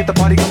 You wanna get the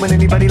party going?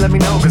 Anybody let me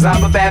know? Cause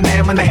I'm a bad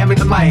man when they hand me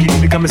the mic. You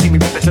need to come and see me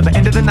rip it till the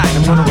end of the night.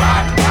 I'm gonna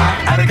ride,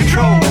 out of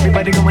control.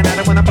 Everybody going at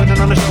it when I put it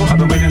on the show. I've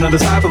been waiting on the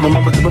side for my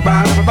moment to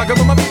provide. I'm rocking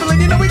with my people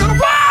and you know we gonna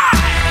ride.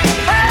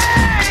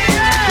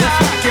 Let's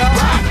rock, y'all.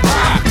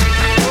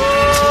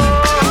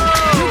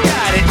 You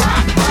got it.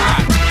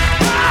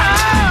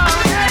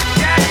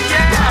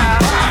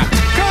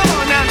 Come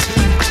on now.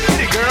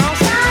 Hit it, girls.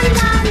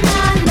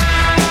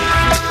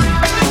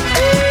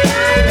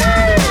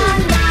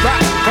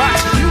 Rock,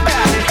 you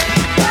got it.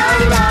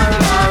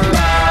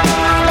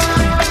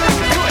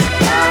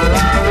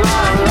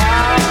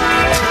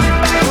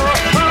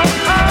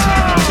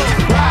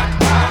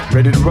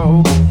 Ready to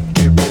roll,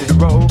 get ready to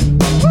roll.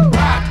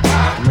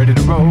 I'm ready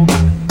to roll,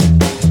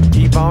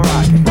 keep on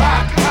rocking.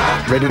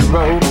 Ready to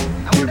roll,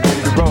 get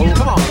ready to roll.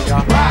 Come on,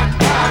 y'all.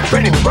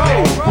 Ready to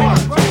roll.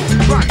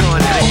 Rock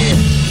on out of here.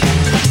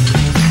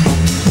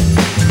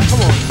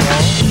 Come on,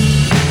 y'all.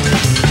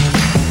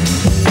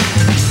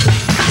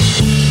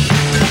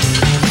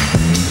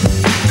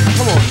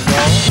 Come on,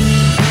 y'all.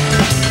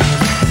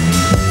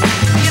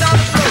 Get on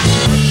the floor.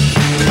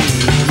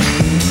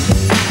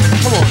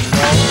 Come on,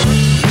 y'all.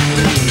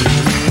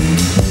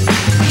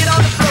 Get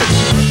on the floor.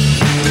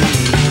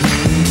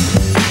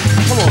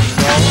 Come on,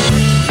 y'all.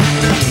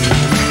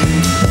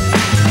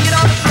 Get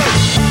on the floor.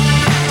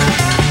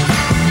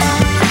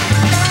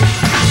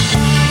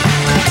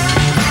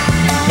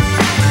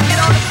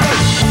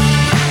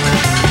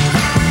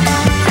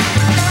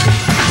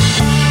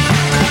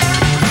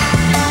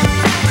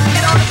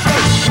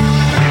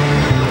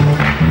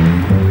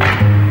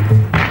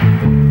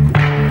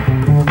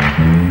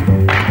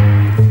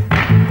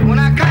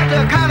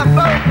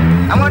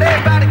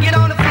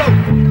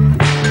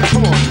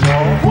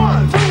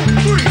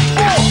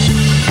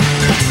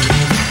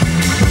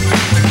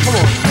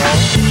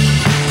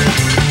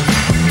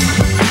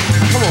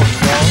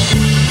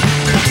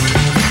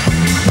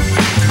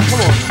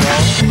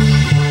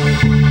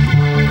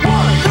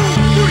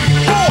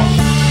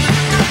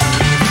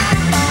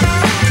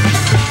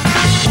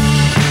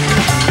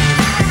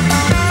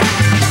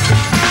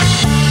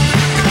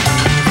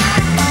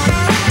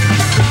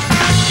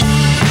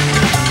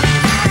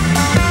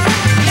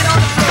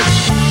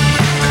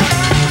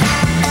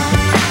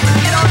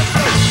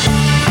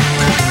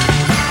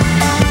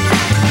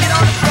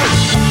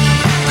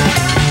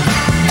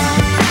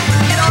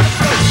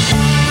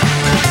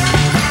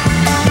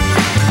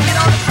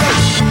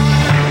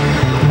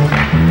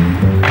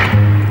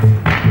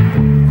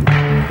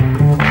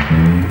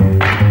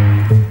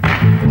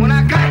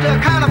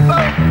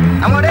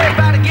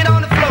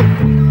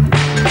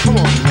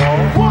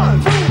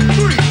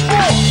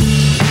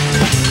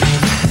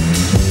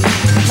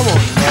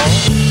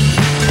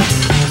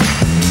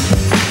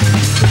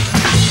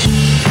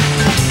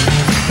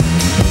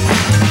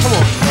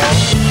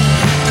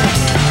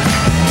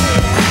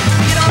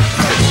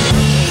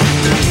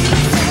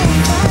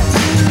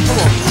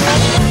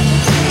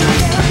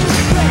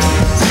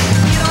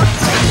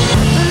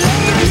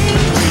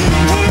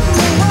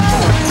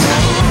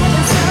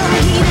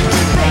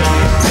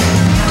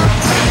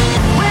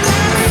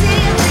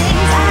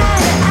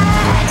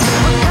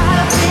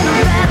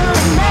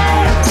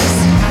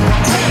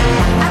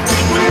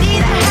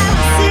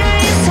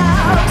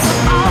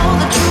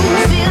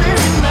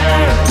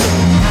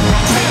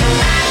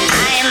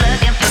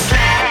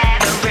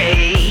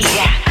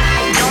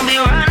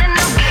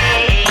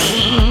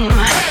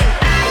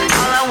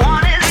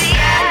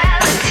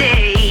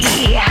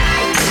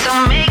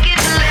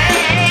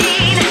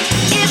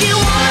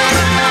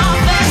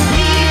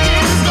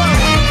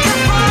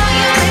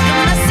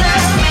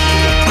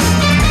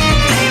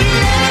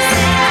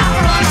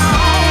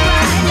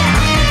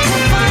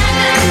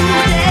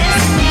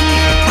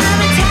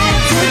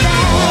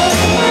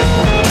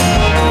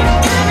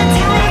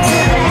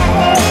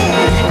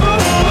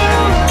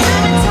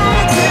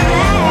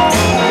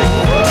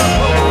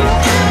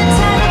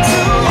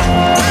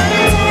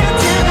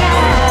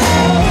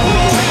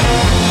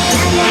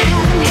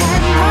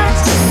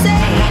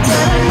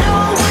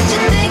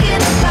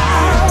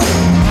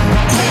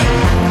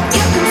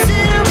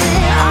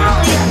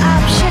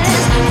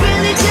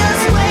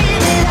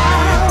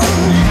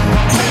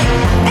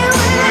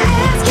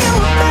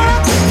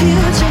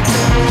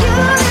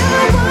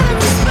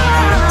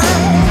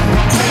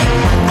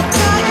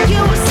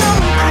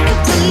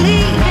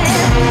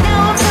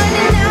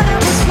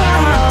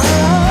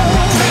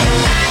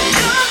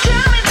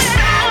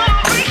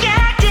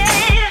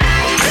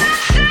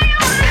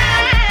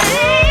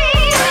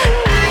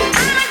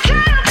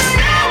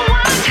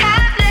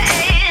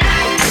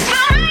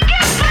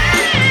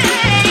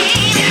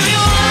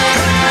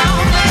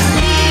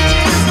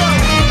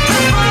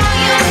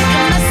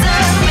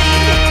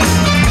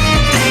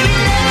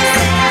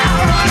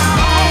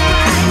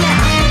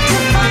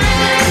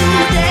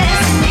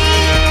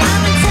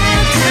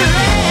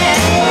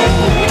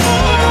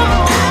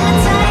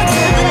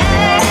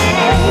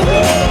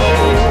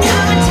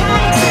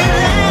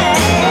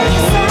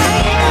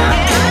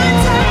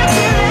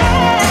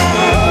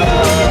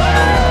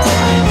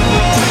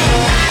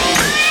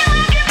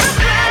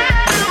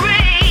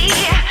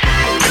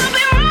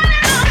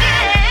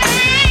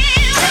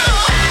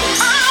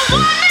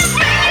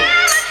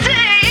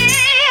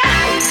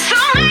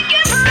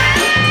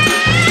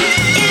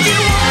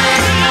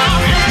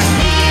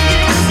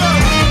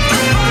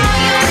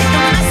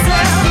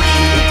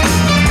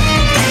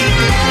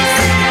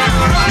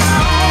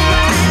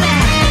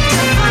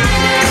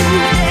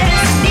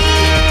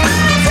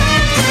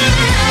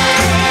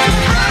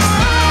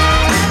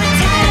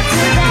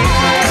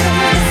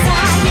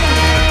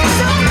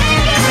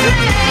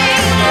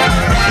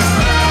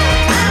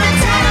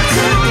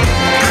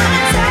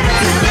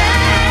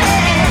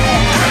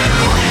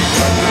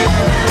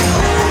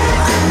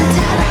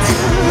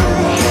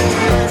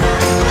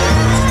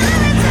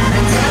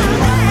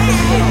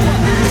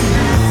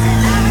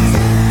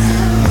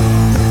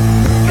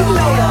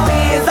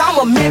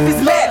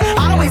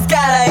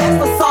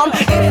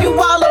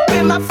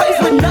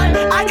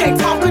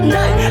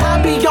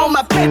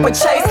 paper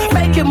chase,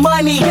 making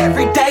money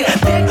every day.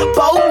 Big,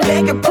 bold,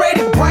 nigga,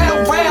 pretty,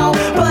 brown, round.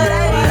 But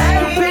I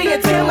ain't be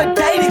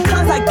intimidated,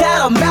 cause I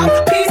got a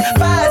mouthpiece.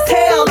 Fire as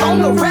hell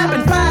on the rap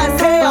and fire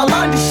as hell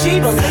on the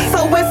sheets. So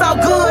it's all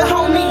good,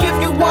 homie, if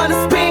you wanna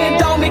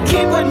spend on me.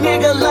 Keep a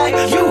nigga like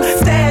you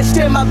stashed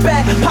in my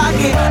back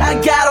pocket.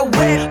 I got a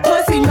wet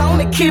pussy known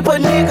to keep a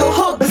nigga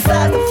hooked.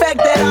 Besides the fact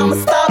that I'm a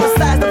star,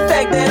 besides the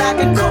fact that I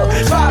can cook.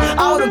 Drop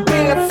all the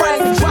Ben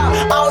Franks, drop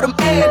all them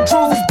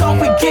Andrews. Don't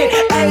forget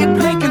Abe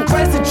Lincoln,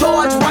 Grace and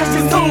George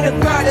Washington. Need a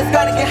girl that's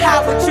gonna get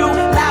high with you,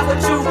 lie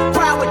with you,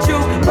 cry with you,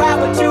 ride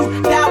with you,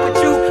 die with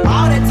you,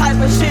 all that type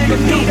of shit. You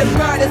need a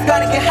girl that's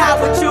gonna get high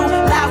with you,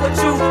 lie with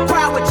you,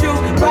 cry with you,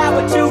 ride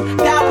with you,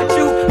 die with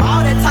you,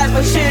 all that type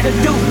of shit to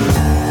do.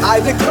 I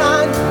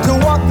decline to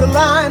walk the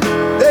line.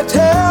 They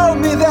tell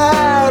me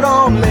that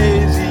I'm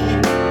lazy.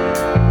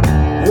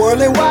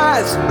 Worldly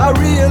wise, I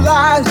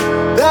realize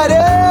that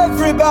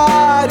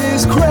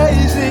everybody's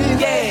crazy.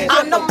 Yeah,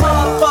 I'm the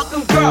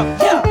motherfucking girl,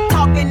 yeah,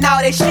 talking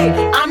all that shit.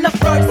 I'm the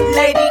first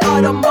lady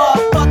of the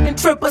motherfucking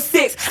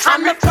 666.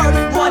 I'm the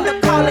first one to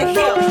call it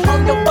hit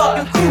on your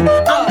fucking crew.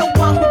 I'm the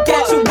one who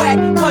got you whack,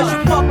 cause you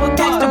fuck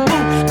against the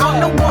boot.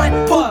 I'm the one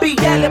who be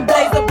yelling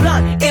blaze a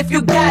blunt. If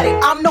you got it,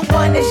 I'm the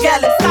one that's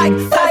yelling psych,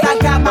 cause I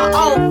got my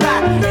own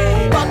vibe.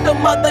 Fuck the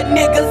mother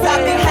niggas,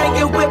 I been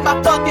hanging with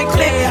my fucking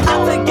clique. I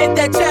forget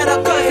that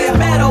cheddar, cause it's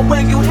better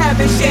when you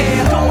having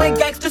shit. Doing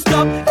gangster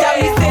stuff, got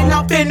me sitting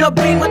off in a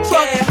beamer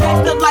truck.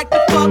 Gangster like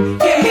the fuck,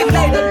 hit me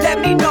later, let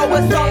me know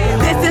what's up.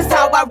 This is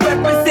how I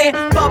represent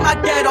for my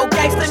ghetto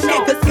gangster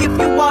niggas. If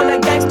you want a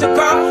gangster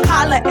girl,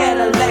 holla at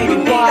a lady. You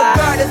need a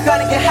girl that's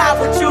gonna get high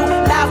with you,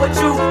 lie with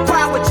you,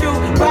 cry with you,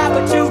 ride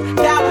with you,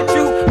 die with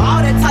you,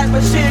 all that type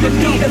of shit. You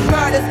need a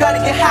girl that's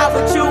gonna get high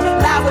with you,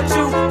 lie with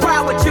you,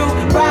 cry with you,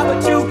 ride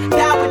with you,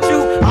 die with you,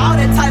 all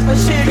that type of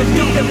shit. You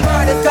need a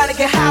girl that's gonna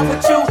get high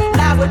with you,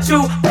 lie with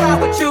you, cry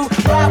with you,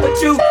 ride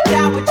with you,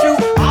 die with you,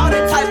 all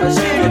that type of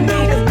shit. You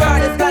need a girl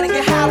that's gonna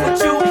get high with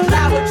you,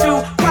 lie with you,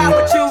 cry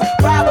with you,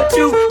 ride with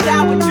you,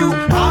 die with you,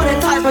 all that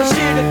type of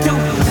shit to do.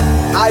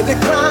 I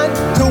decline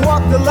to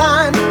walk the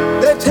line.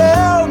 They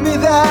tell me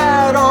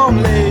that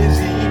I'm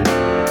lazy.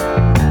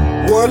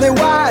 Worldly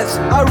wise,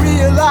 I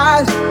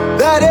realize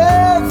that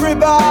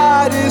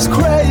everybody's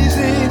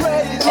crazy.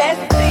 Let's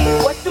see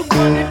what you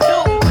wanna do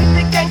with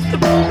the gangsta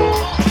boom.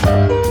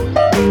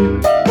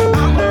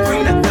 I'ma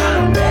bring the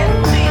gun.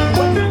 Let's see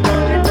what you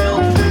wanna do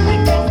with the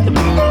gangsta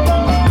boom.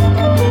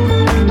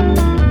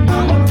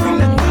 I'ma bring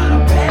the gun.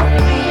 Let's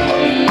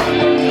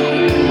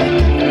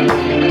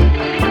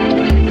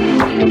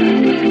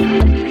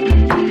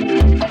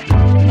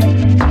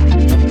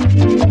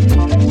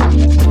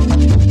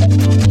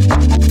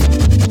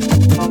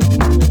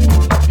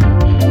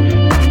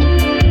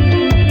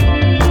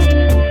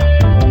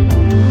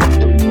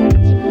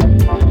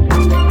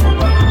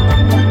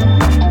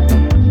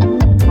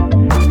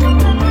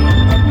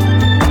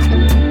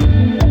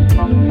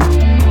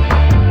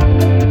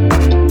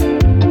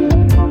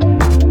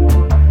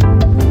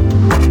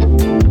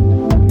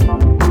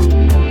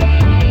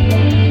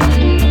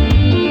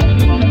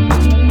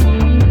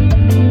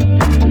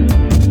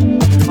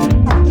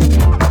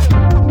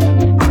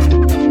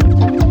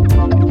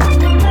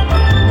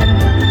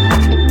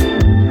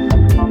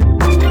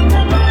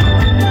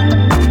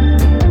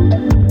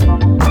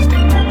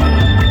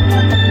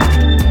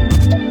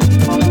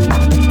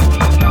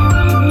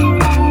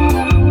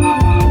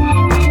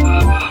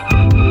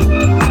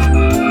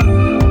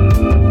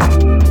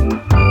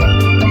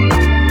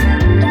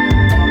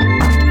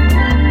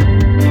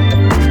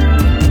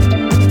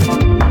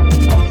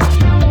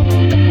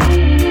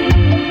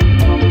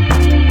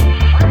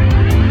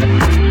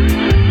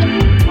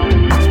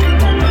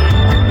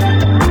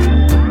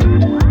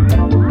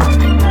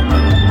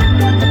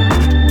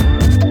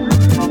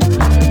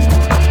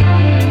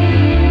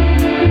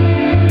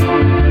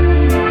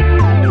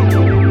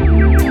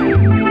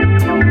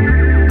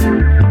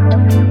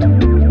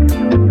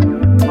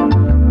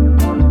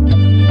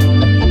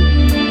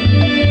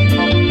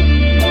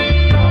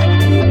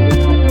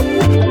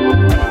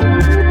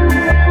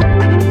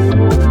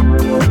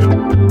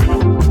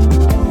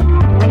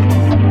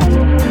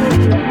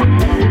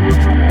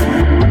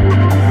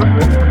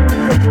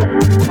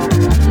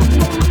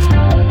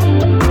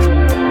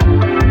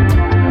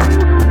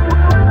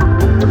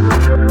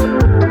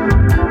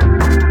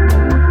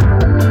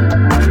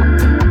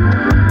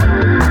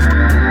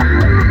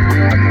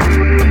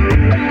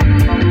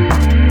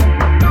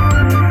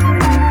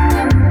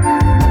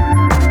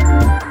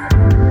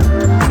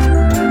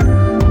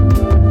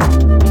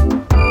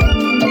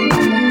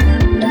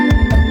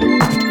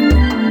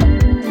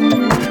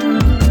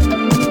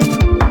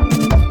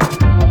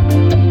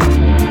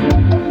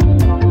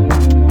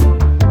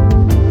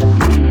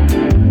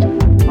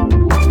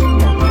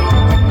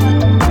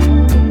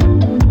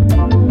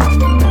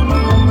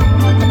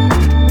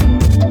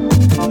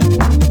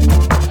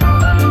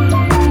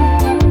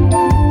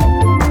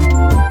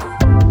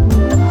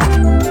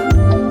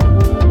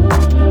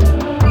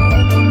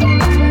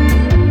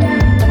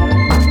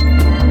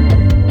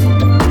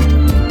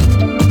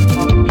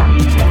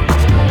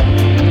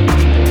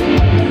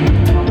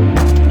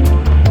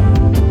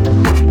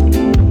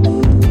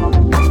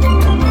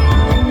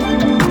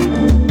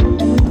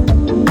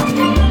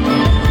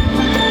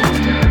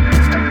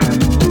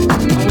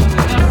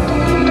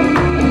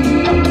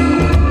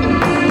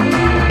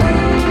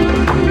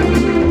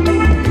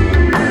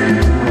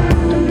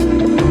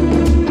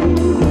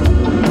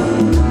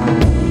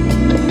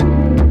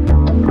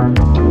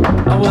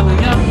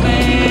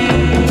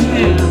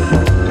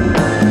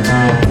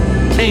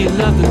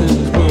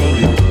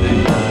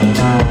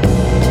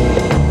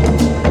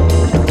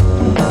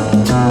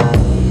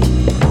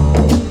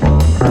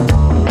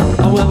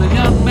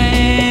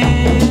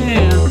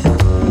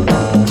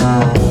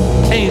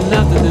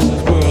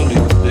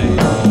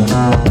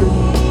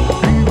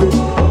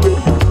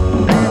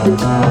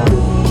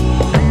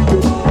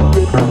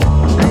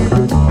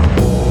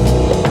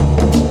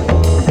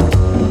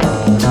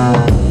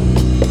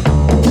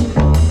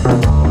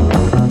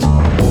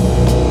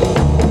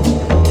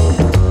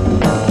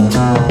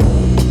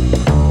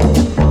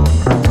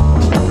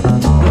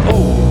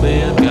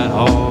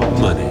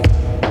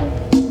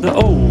The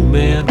old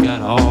man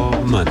got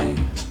all money.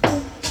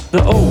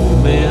 The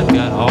old man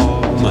got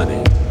all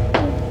money.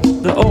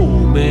 The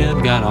old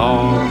man got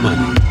all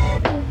money.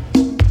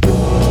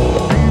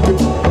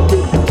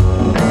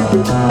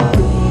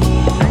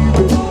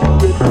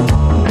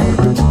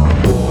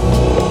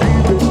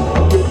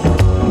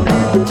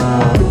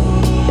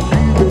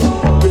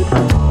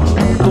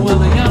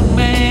 Well, a young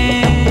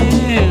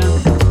man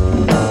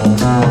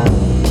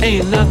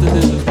ain't nothing in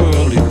this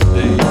world these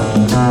days.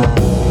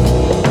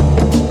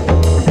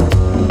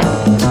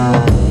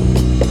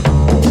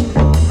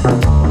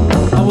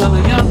 Well, a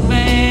young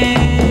man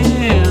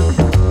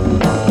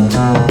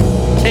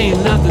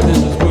ain't nothing in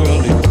this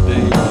world these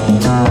days.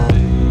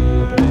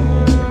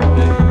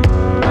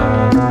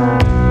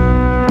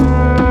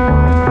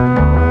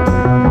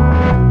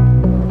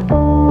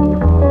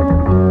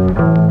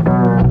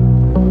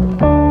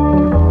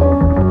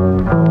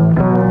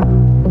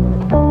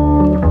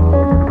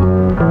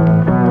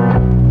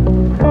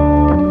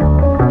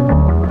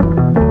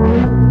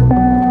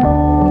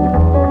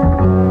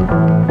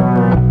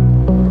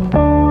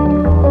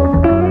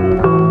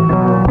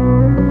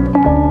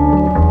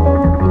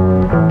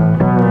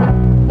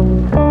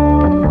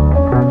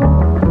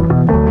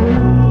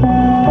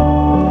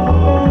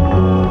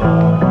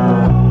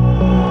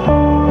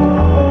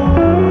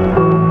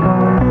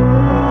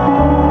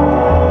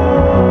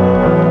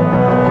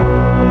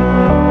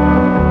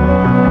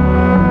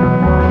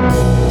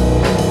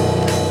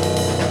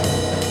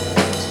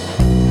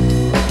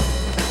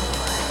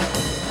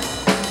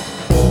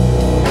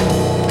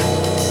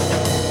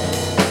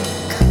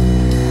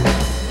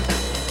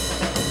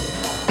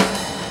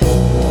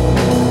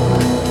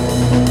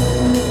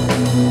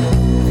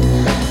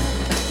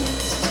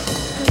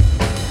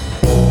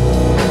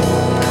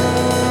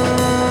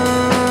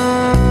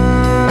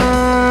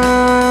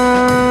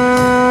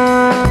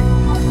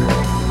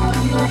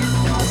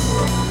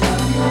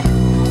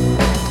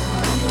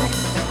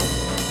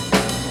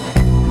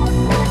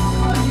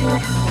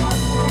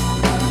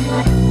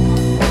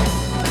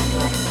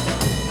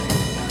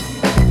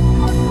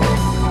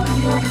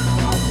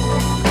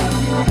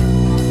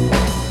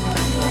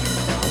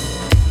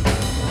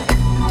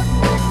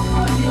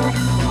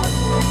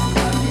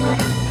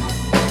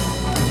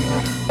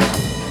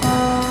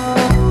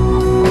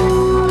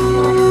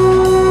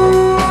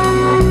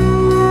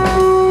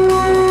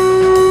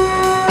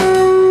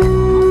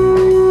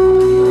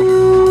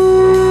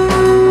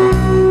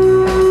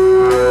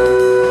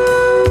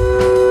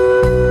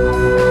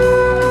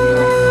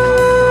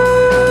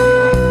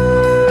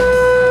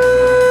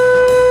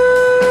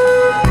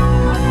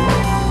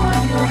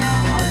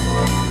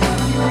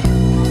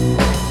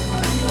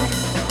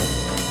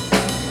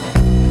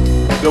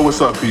 What's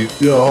up, Pete?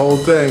 Yo, whole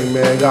thing,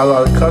 man. Got a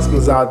lot of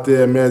customers out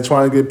there, man,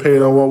 trying to get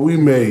paid on what we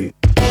made.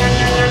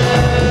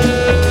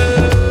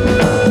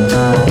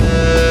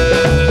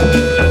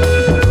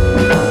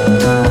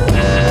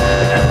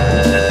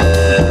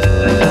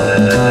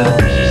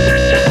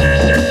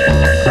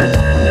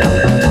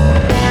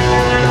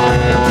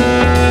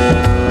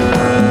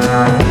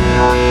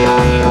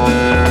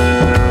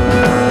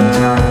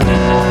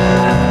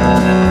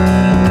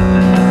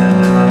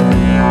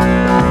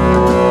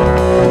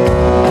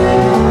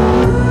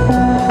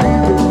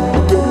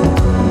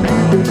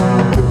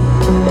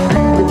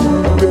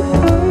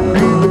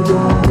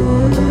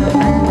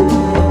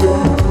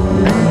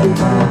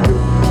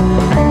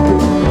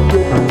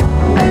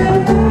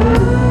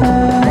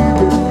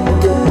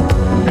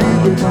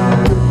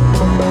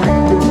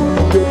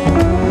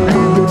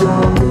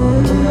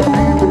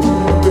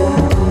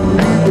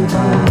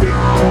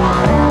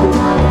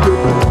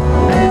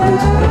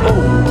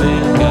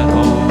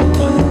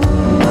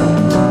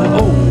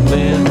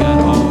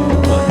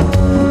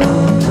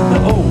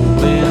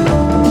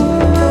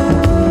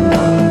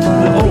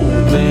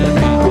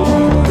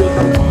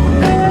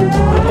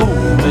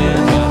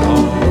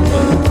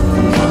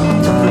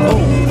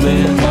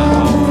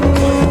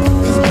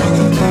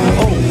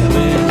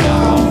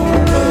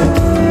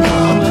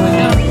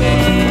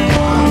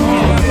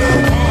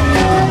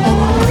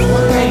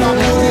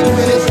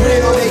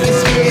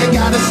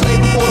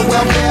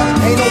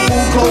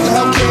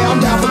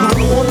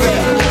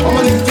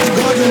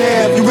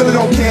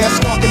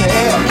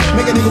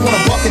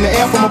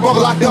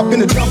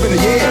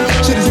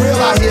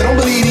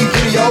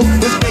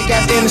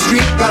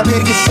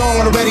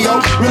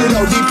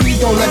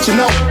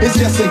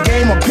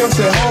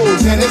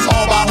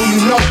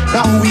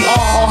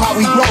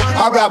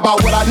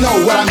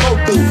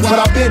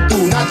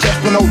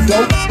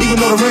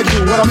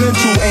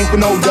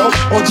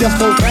 Just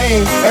no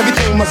pain,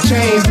 everything must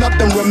change,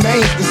 nothing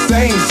remains the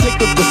same. Sick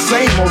of the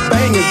same old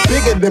thing is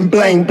bigger than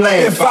bling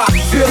bling. If I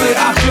feel it,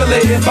 I feel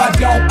it. If I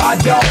don't, I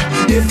don't.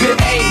 If it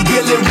ain't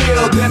really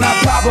real, then I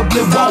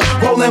probably won't.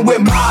 Rolling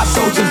with my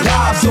soldiers,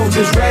 live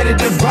soldiers, ready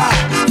to ride.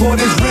 For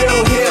this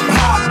real hip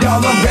hop,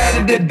 y'all, I'm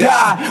ready to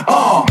die. Hip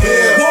hop,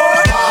 hip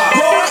hop,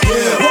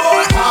 hip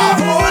hop,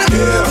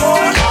 hip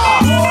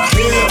hop,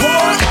 hip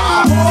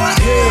hop,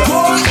 hip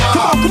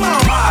hop. Come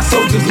on, my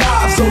soldiers,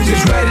 live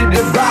soldiers, ready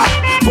to ride.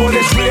 For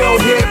this real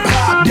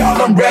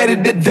ready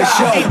to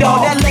die. Hey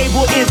dog, that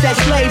label is that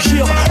slave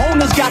ship.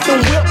 Owners got them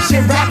whips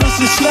and rappers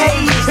is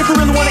slaves. If you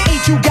really wanna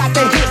eat, you got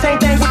the hit.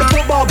 Same thing with the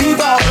football,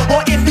 b-ball.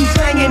 Or if you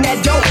slangin' that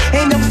dope,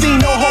 ain't never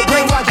seen no whole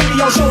brainwash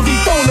video shows he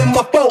fooling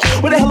my folk.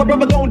 What the hell a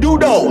brother gon' do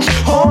those?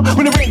 Huh?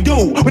 When the rent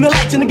due, when the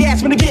lights and the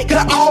gas, when the get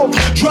cut off,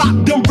 drop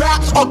them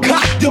raps or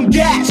cock them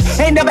gas.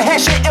 Ain't never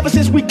had shit ever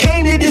since we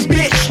came to this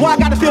bitch. Why I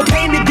gotta feel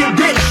pain to get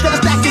rich? Gotta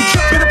stack them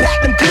chips, better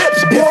pack them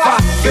clips, boy. If I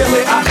feel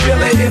it, I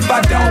feel it. If I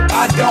don't,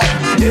 I don't.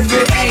 If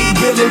it ain't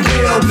really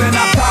real, then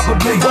I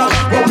probably won't.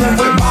 Rolling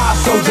with my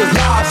soldiers,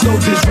 live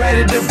soldiers,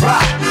 ready to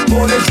rock.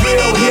 For this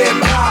real hip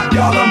hop,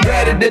 y'all, I'm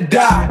ready to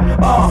die.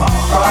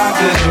 Ride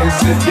to this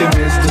if you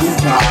miss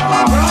Tupac.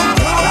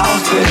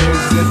 Bounce to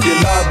this if you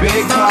love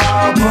Big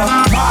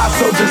Papa. My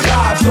soldiers,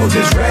 live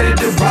soldiers, ready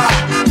to rock.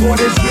 For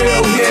this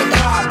real hip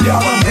hop,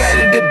 y'all, I'm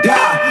ready to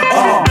die.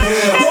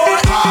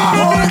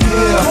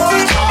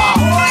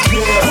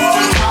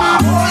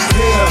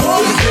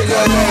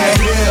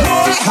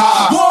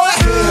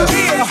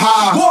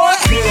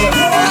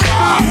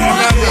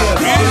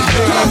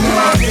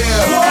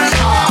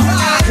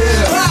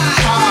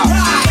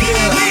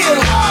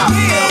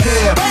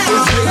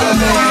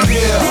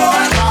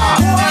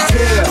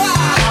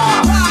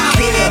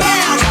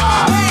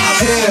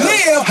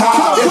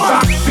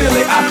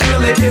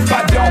 If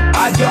I don't,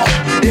 I don't.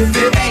 If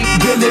it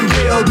ain't really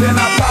real, then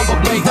I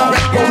probably won't.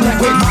 Rolling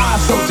with my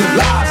soldiers,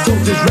 live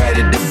soldiers,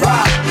 ready to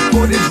ride.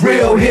 For this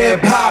real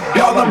hip hop,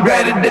 y'all, I'm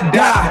ready to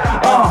die.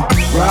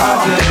 Ride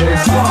to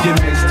this if you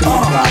miss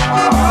Tupac.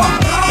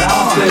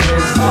 Bounce to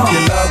this if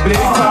you love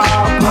Big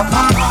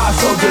Papa. My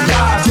soldiers,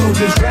 live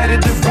soldiers, ready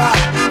to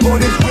ride. For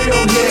this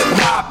real hip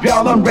hop,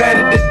 y'all, I'm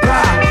ready to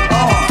die.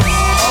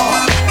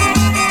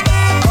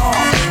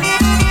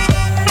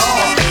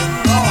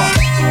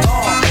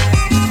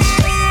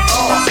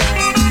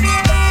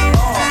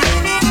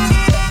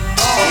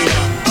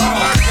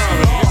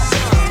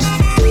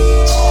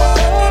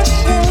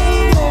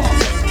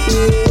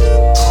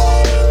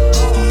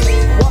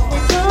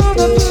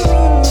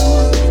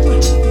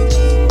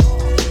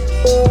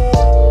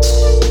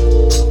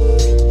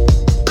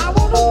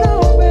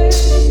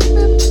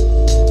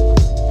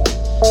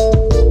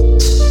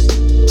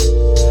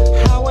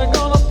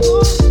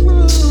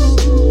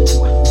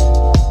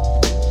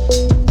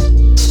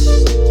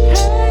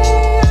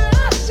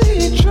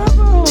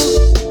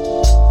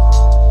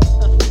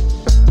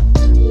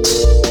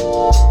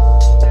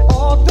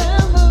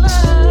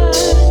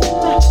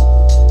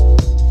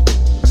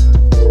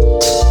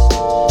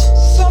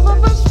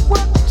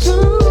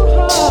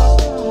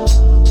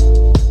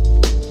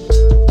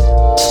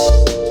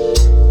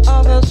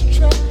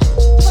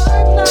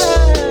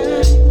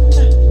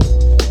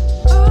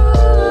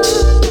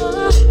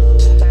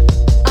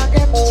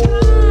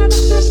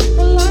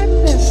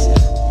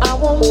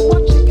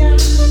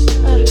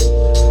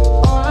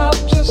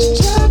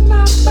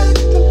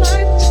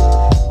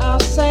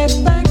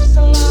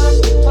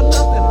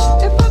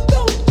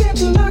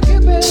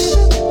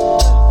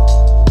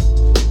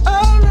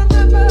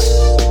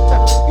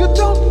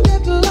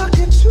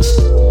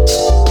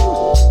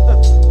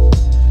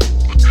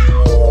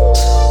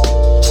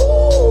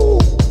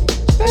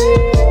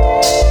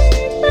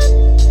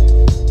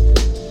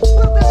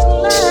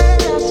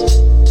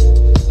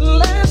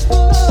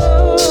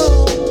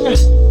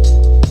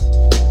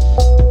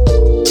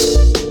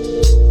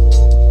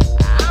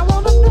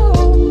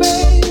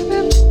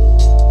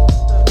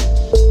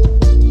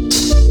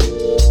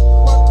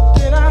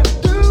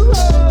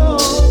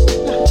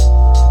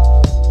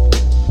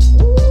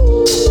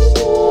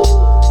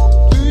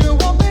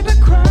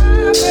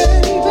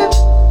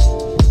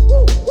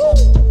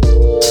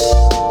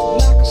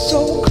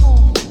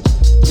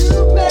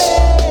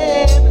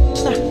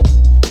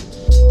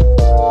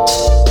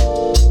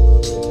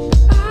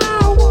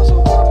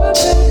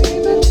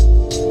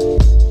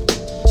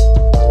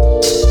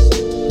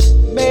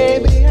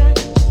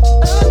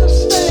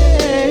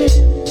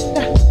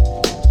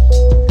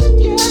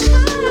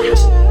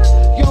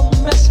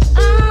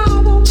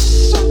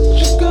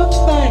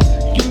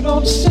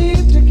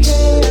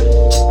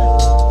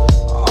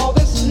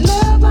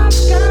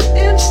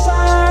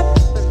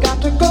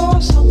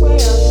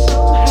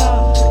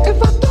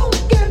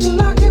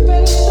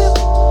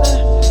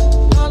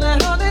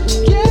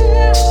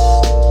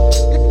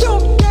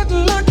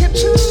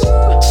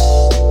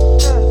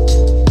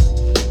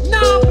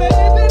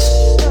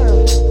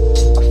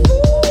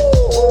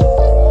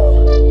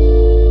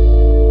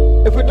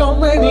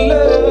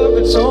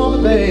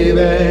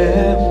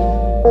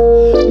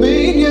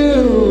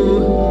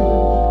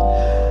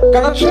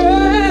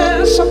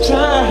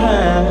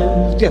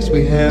 Yes,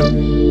 we have. If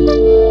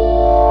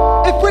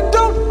we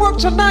don't work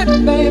tonight,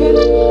 baby,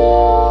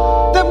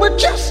 then we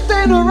just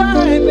ain't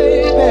right,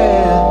 baby.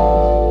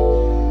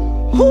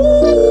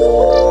 Ooh.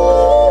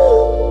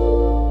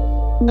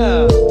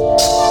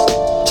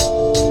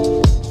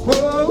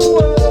 Whoa,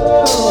 whoa,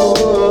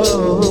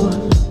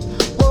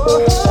 whoa,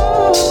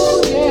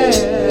 yeah,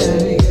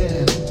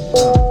 yeah.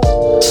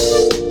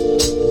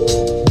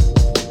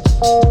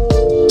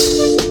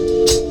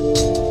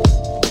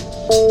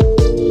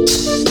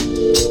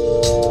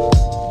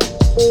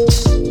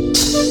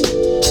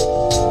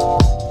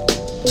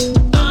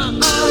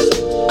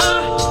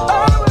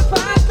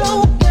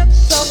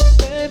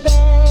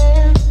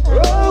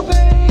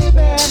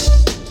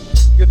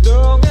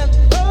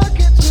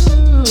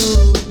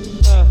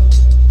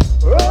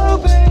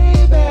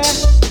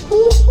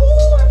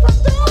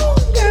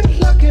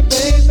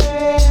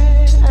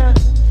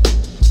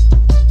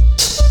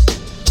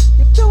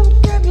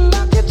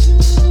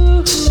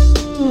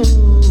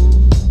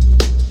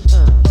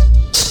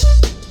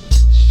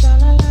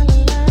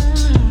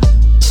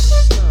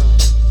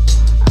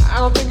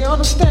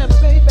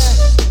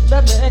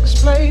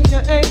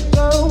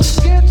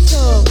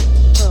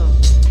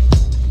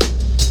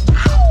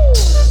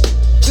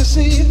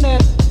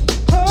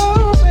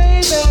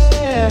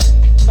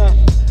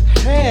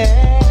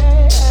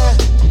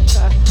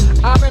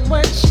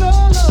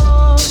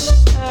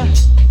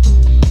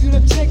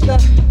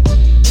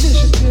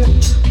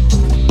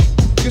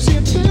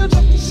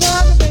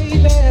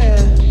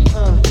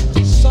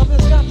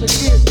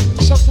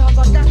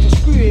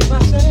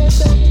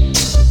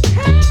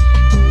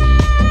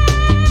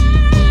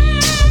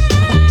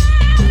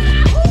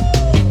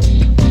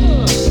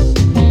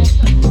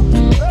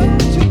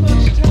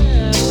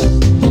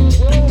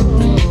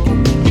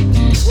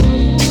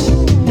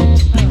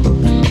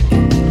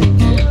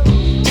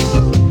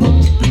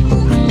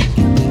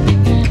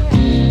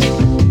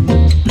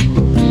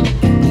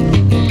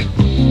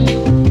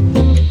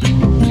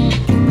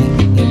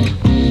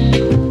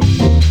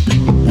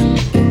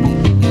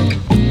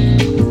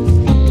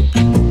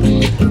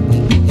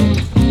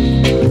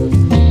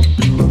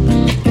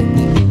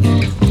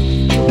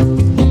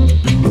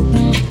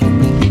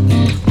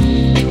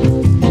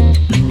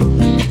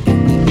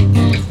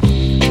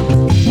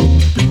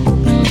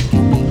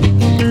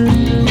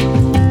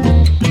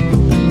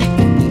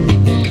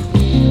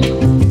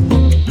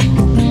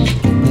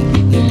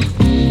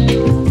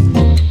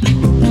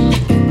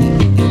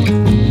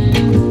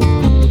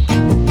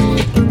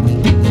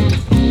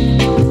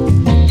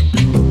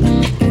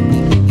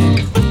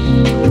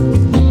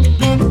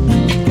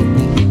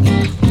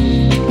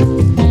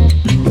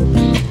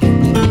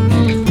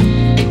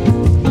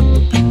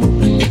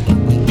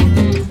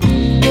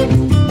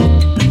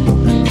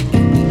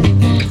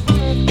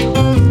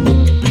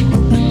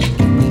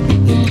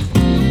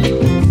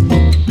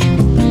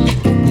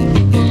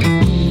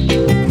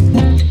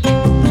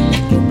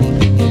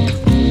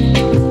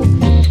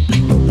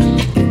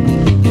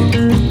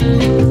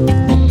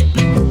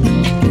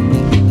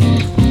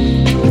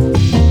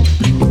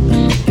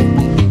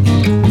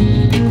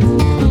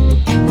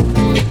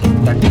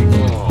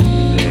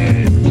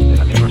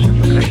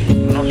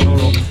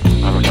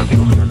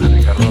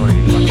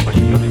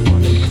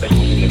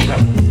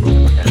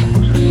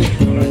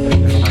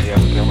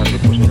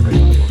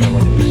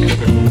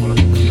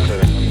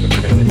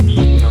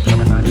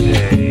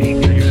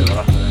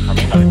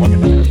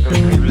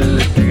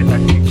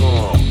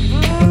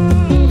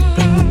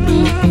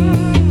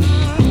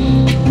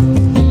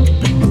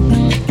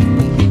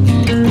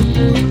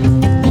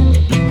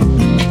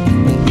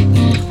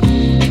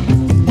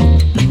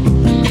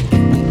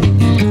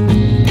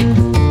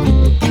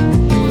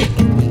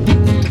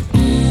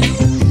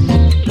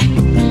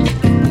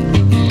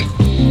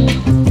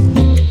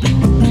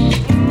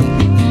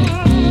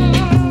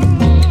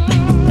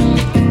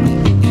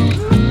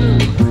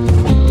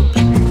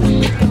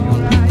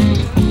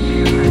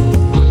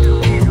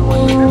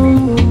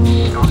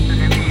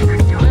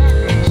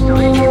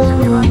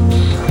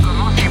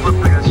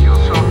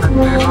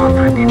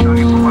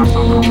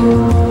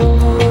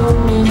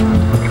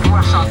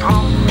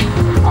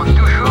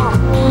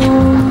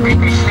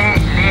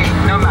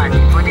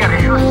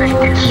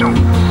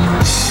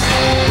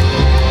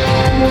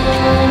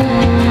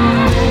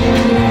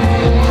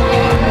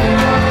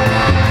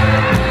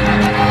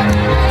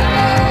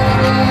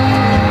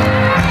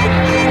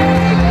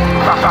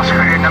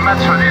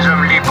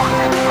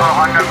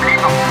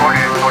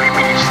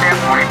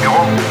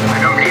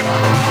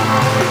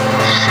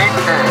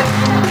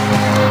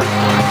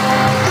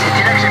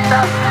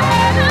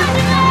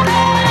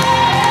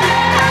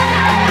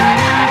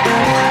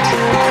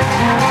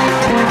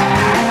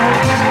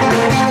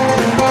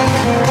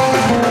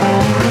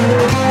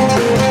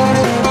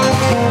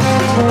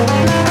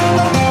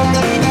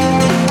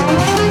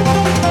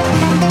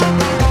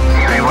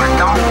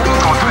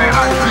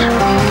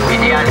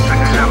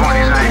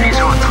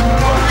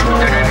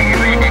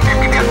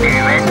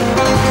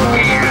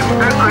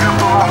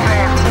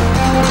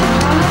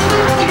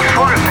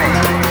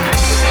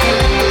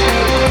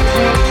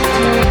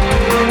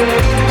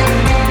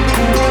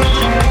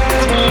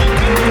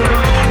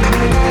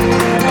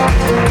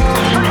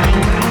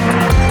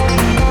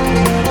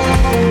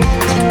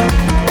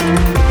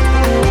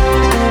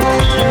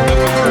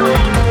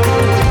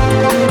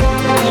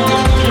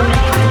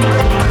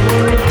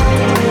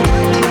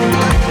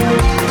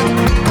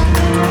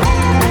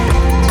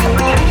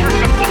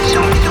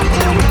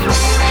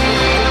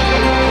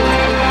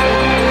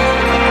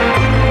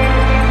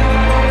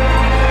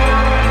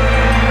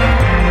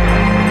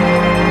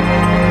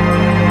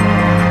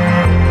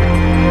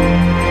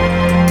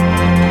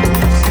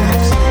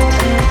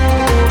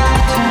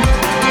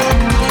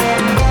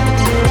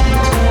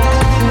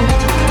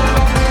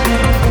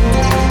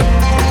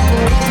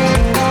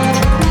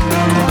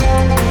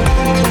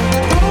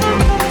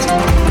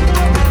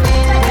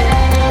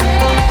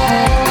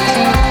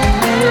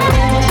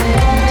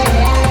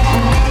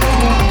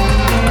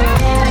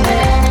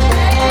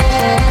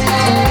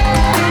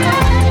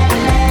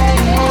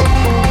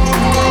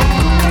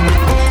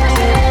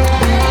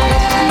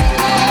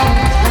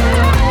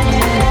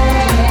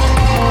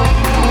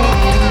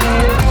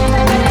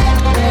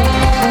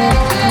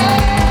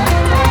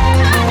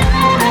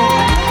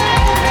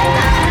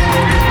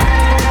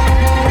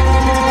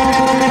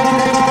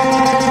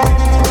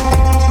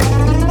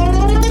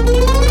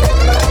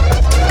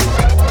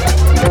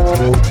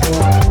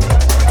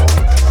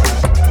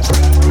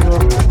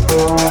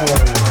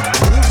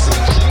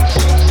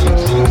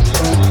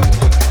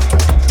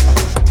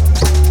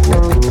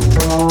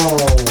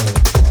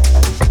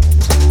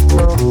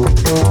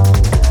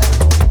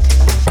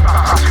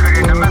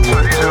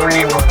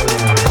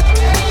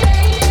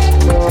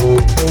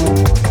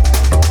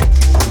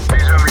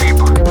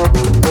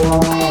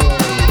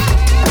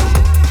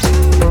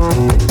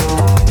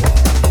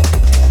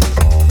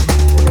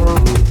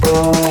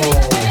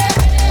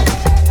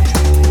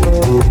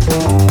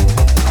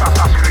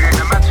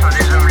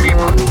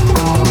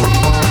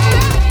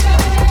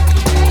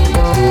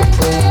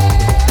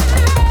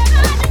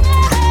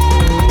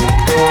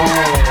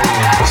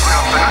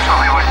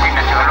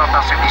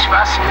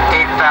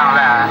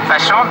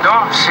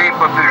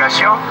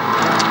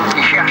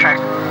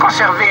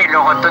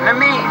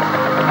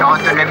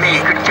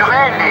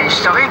 culturels et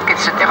historiques,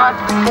 etc.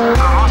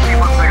 Comment ces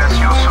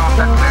populations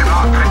sont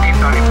actuellement traitées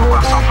par les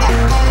pouvoirs centraux?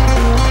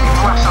 Les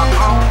pouvoirs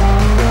centraux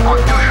ont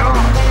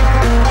toujours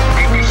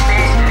détesté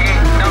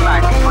les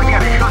nomades. Il faut dire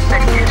les choses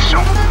telles qu'elles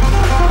sont.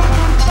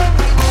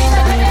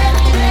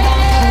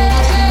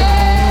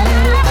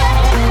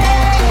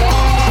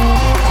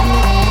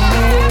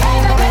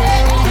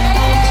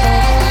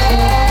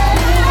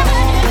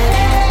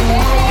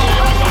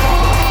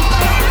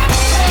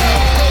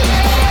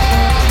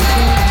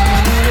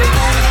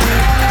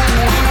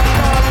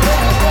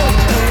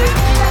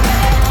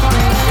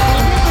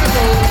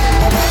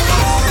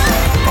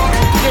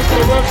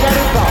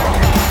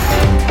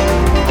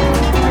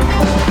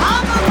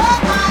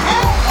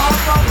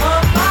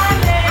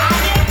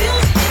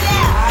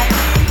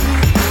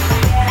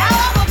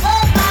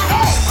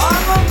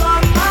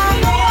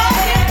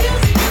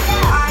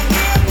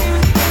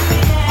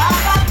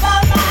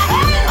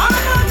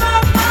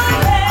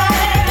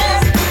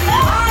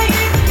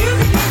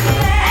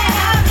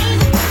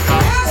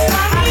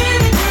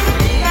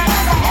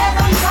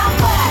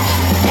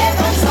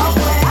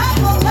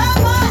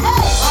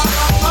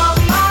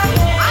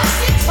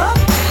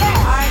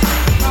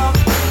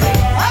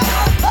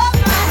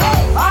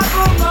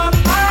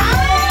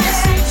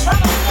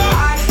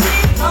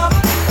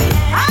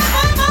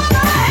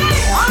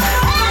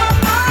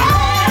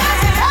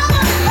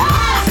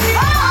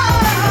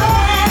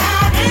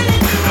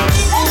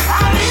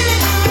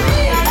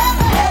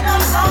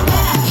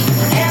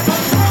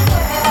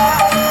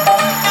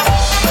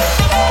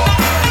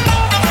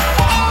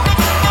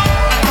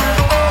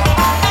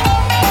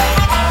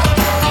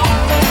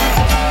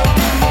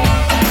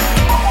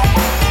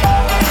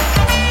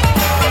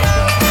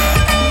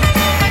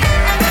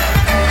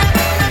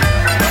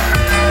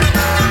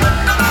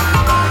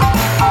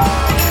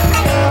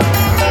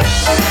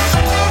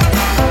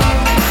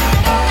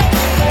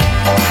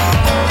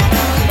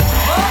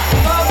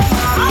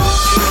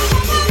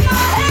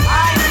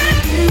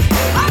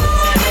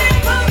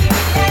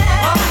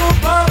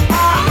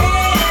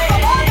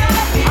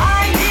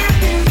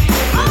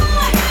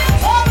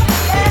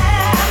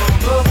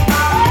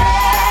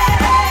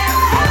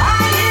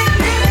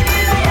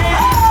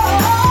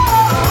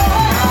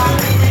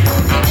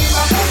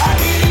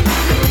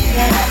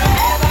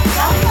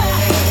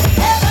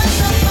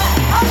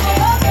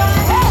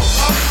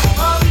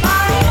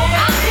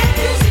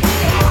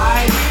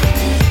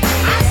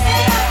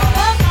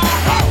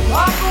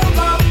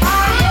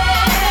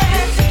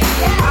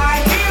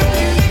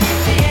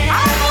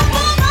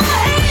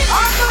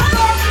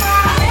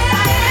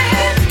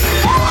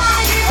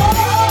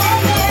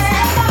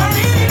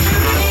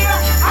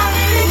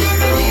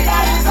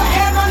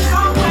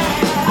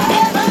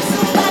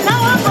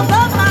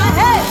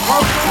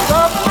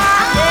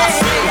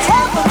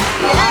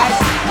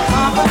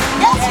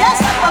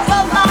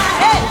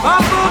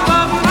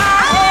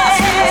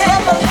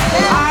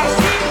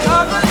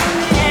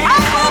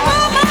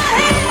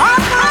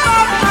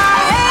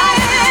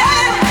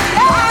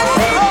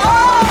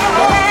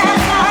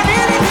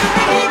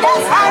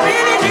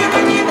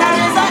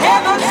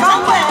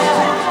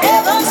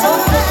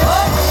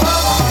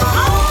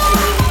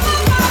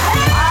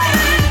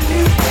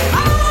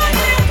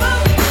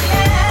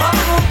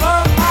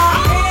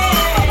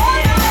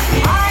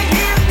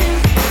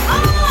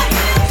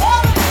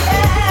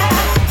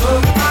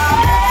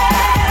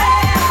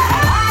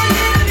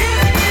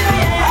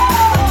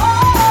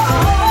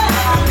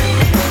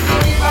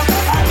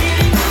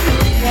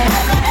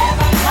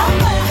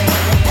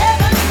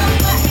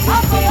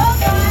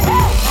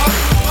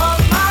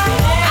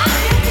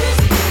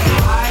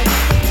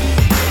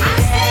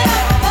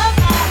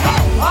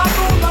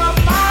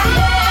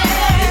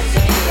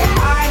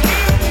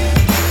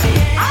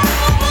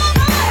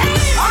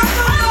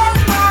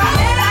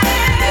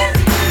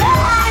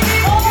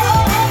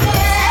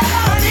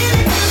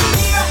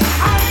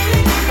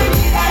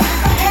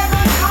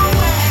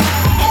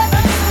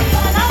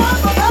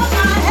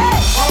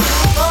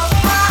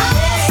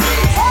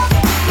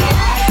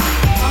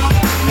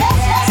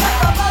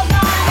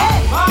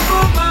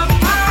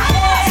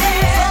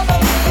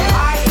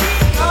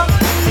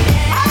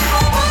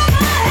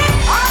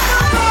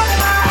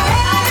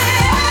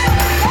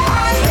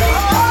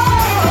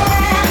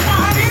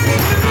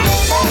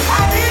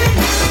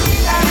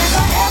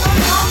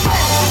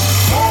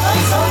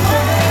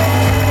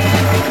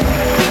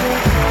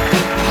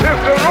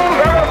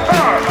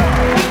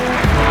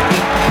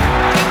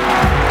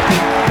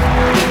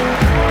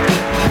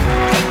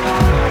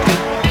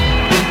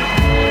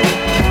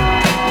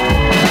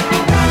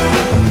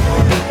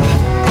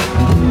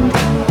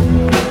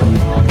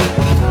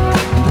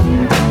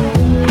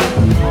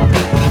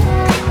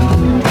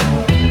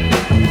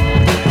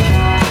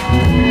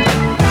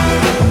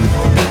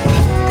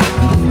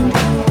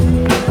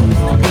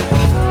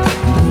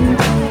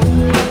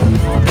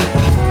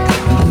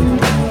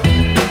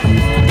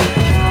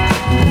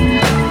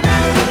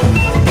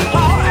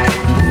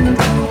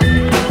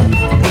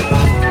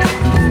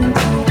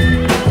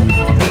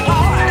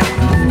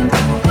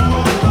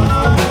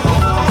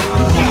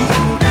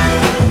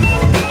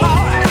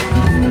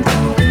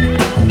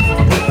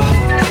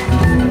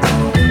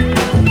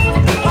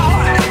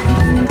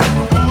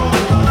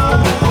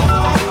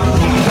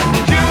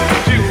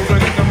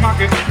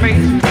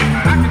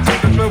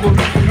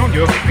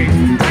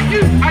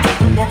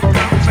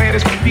 sad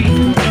as can be.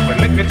 But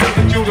let me tell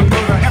the children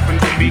what happened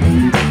to me.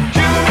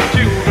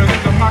 Children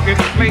in the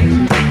marketplace,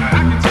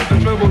 I can see the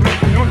trouble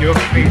written on your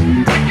face.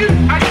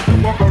 I used to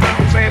walk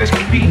around sad as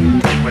can be.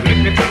 But let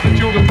me tell the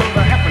children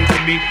what happened to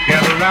me.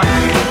 Gather round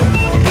me.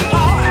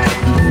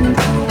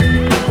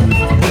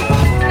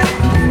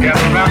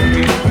 Gather round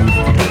me.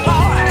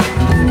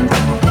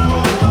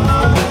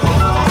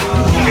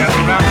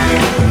 Gather round me.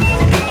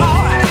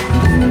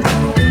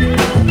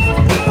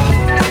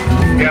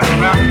 Gather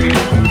round me.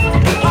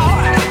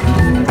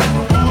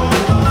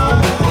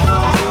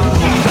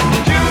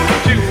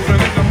 Children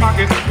in the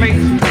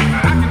marketplace,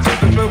 I can see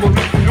the trouble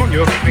written on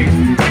your face.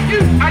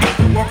 I used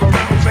to walk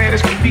around sad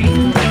as can be,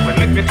 but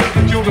let me tell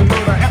the children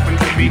what happened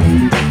to me.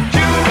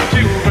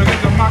 Children in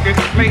the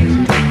marketplace,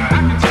 I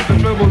can see the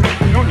trouble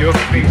written on your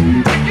face.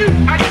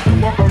 I used to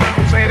walk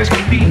around sad as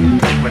can be,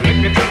 but let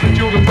me tell the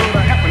children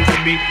what happened to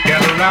me.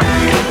 Gather round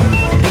me.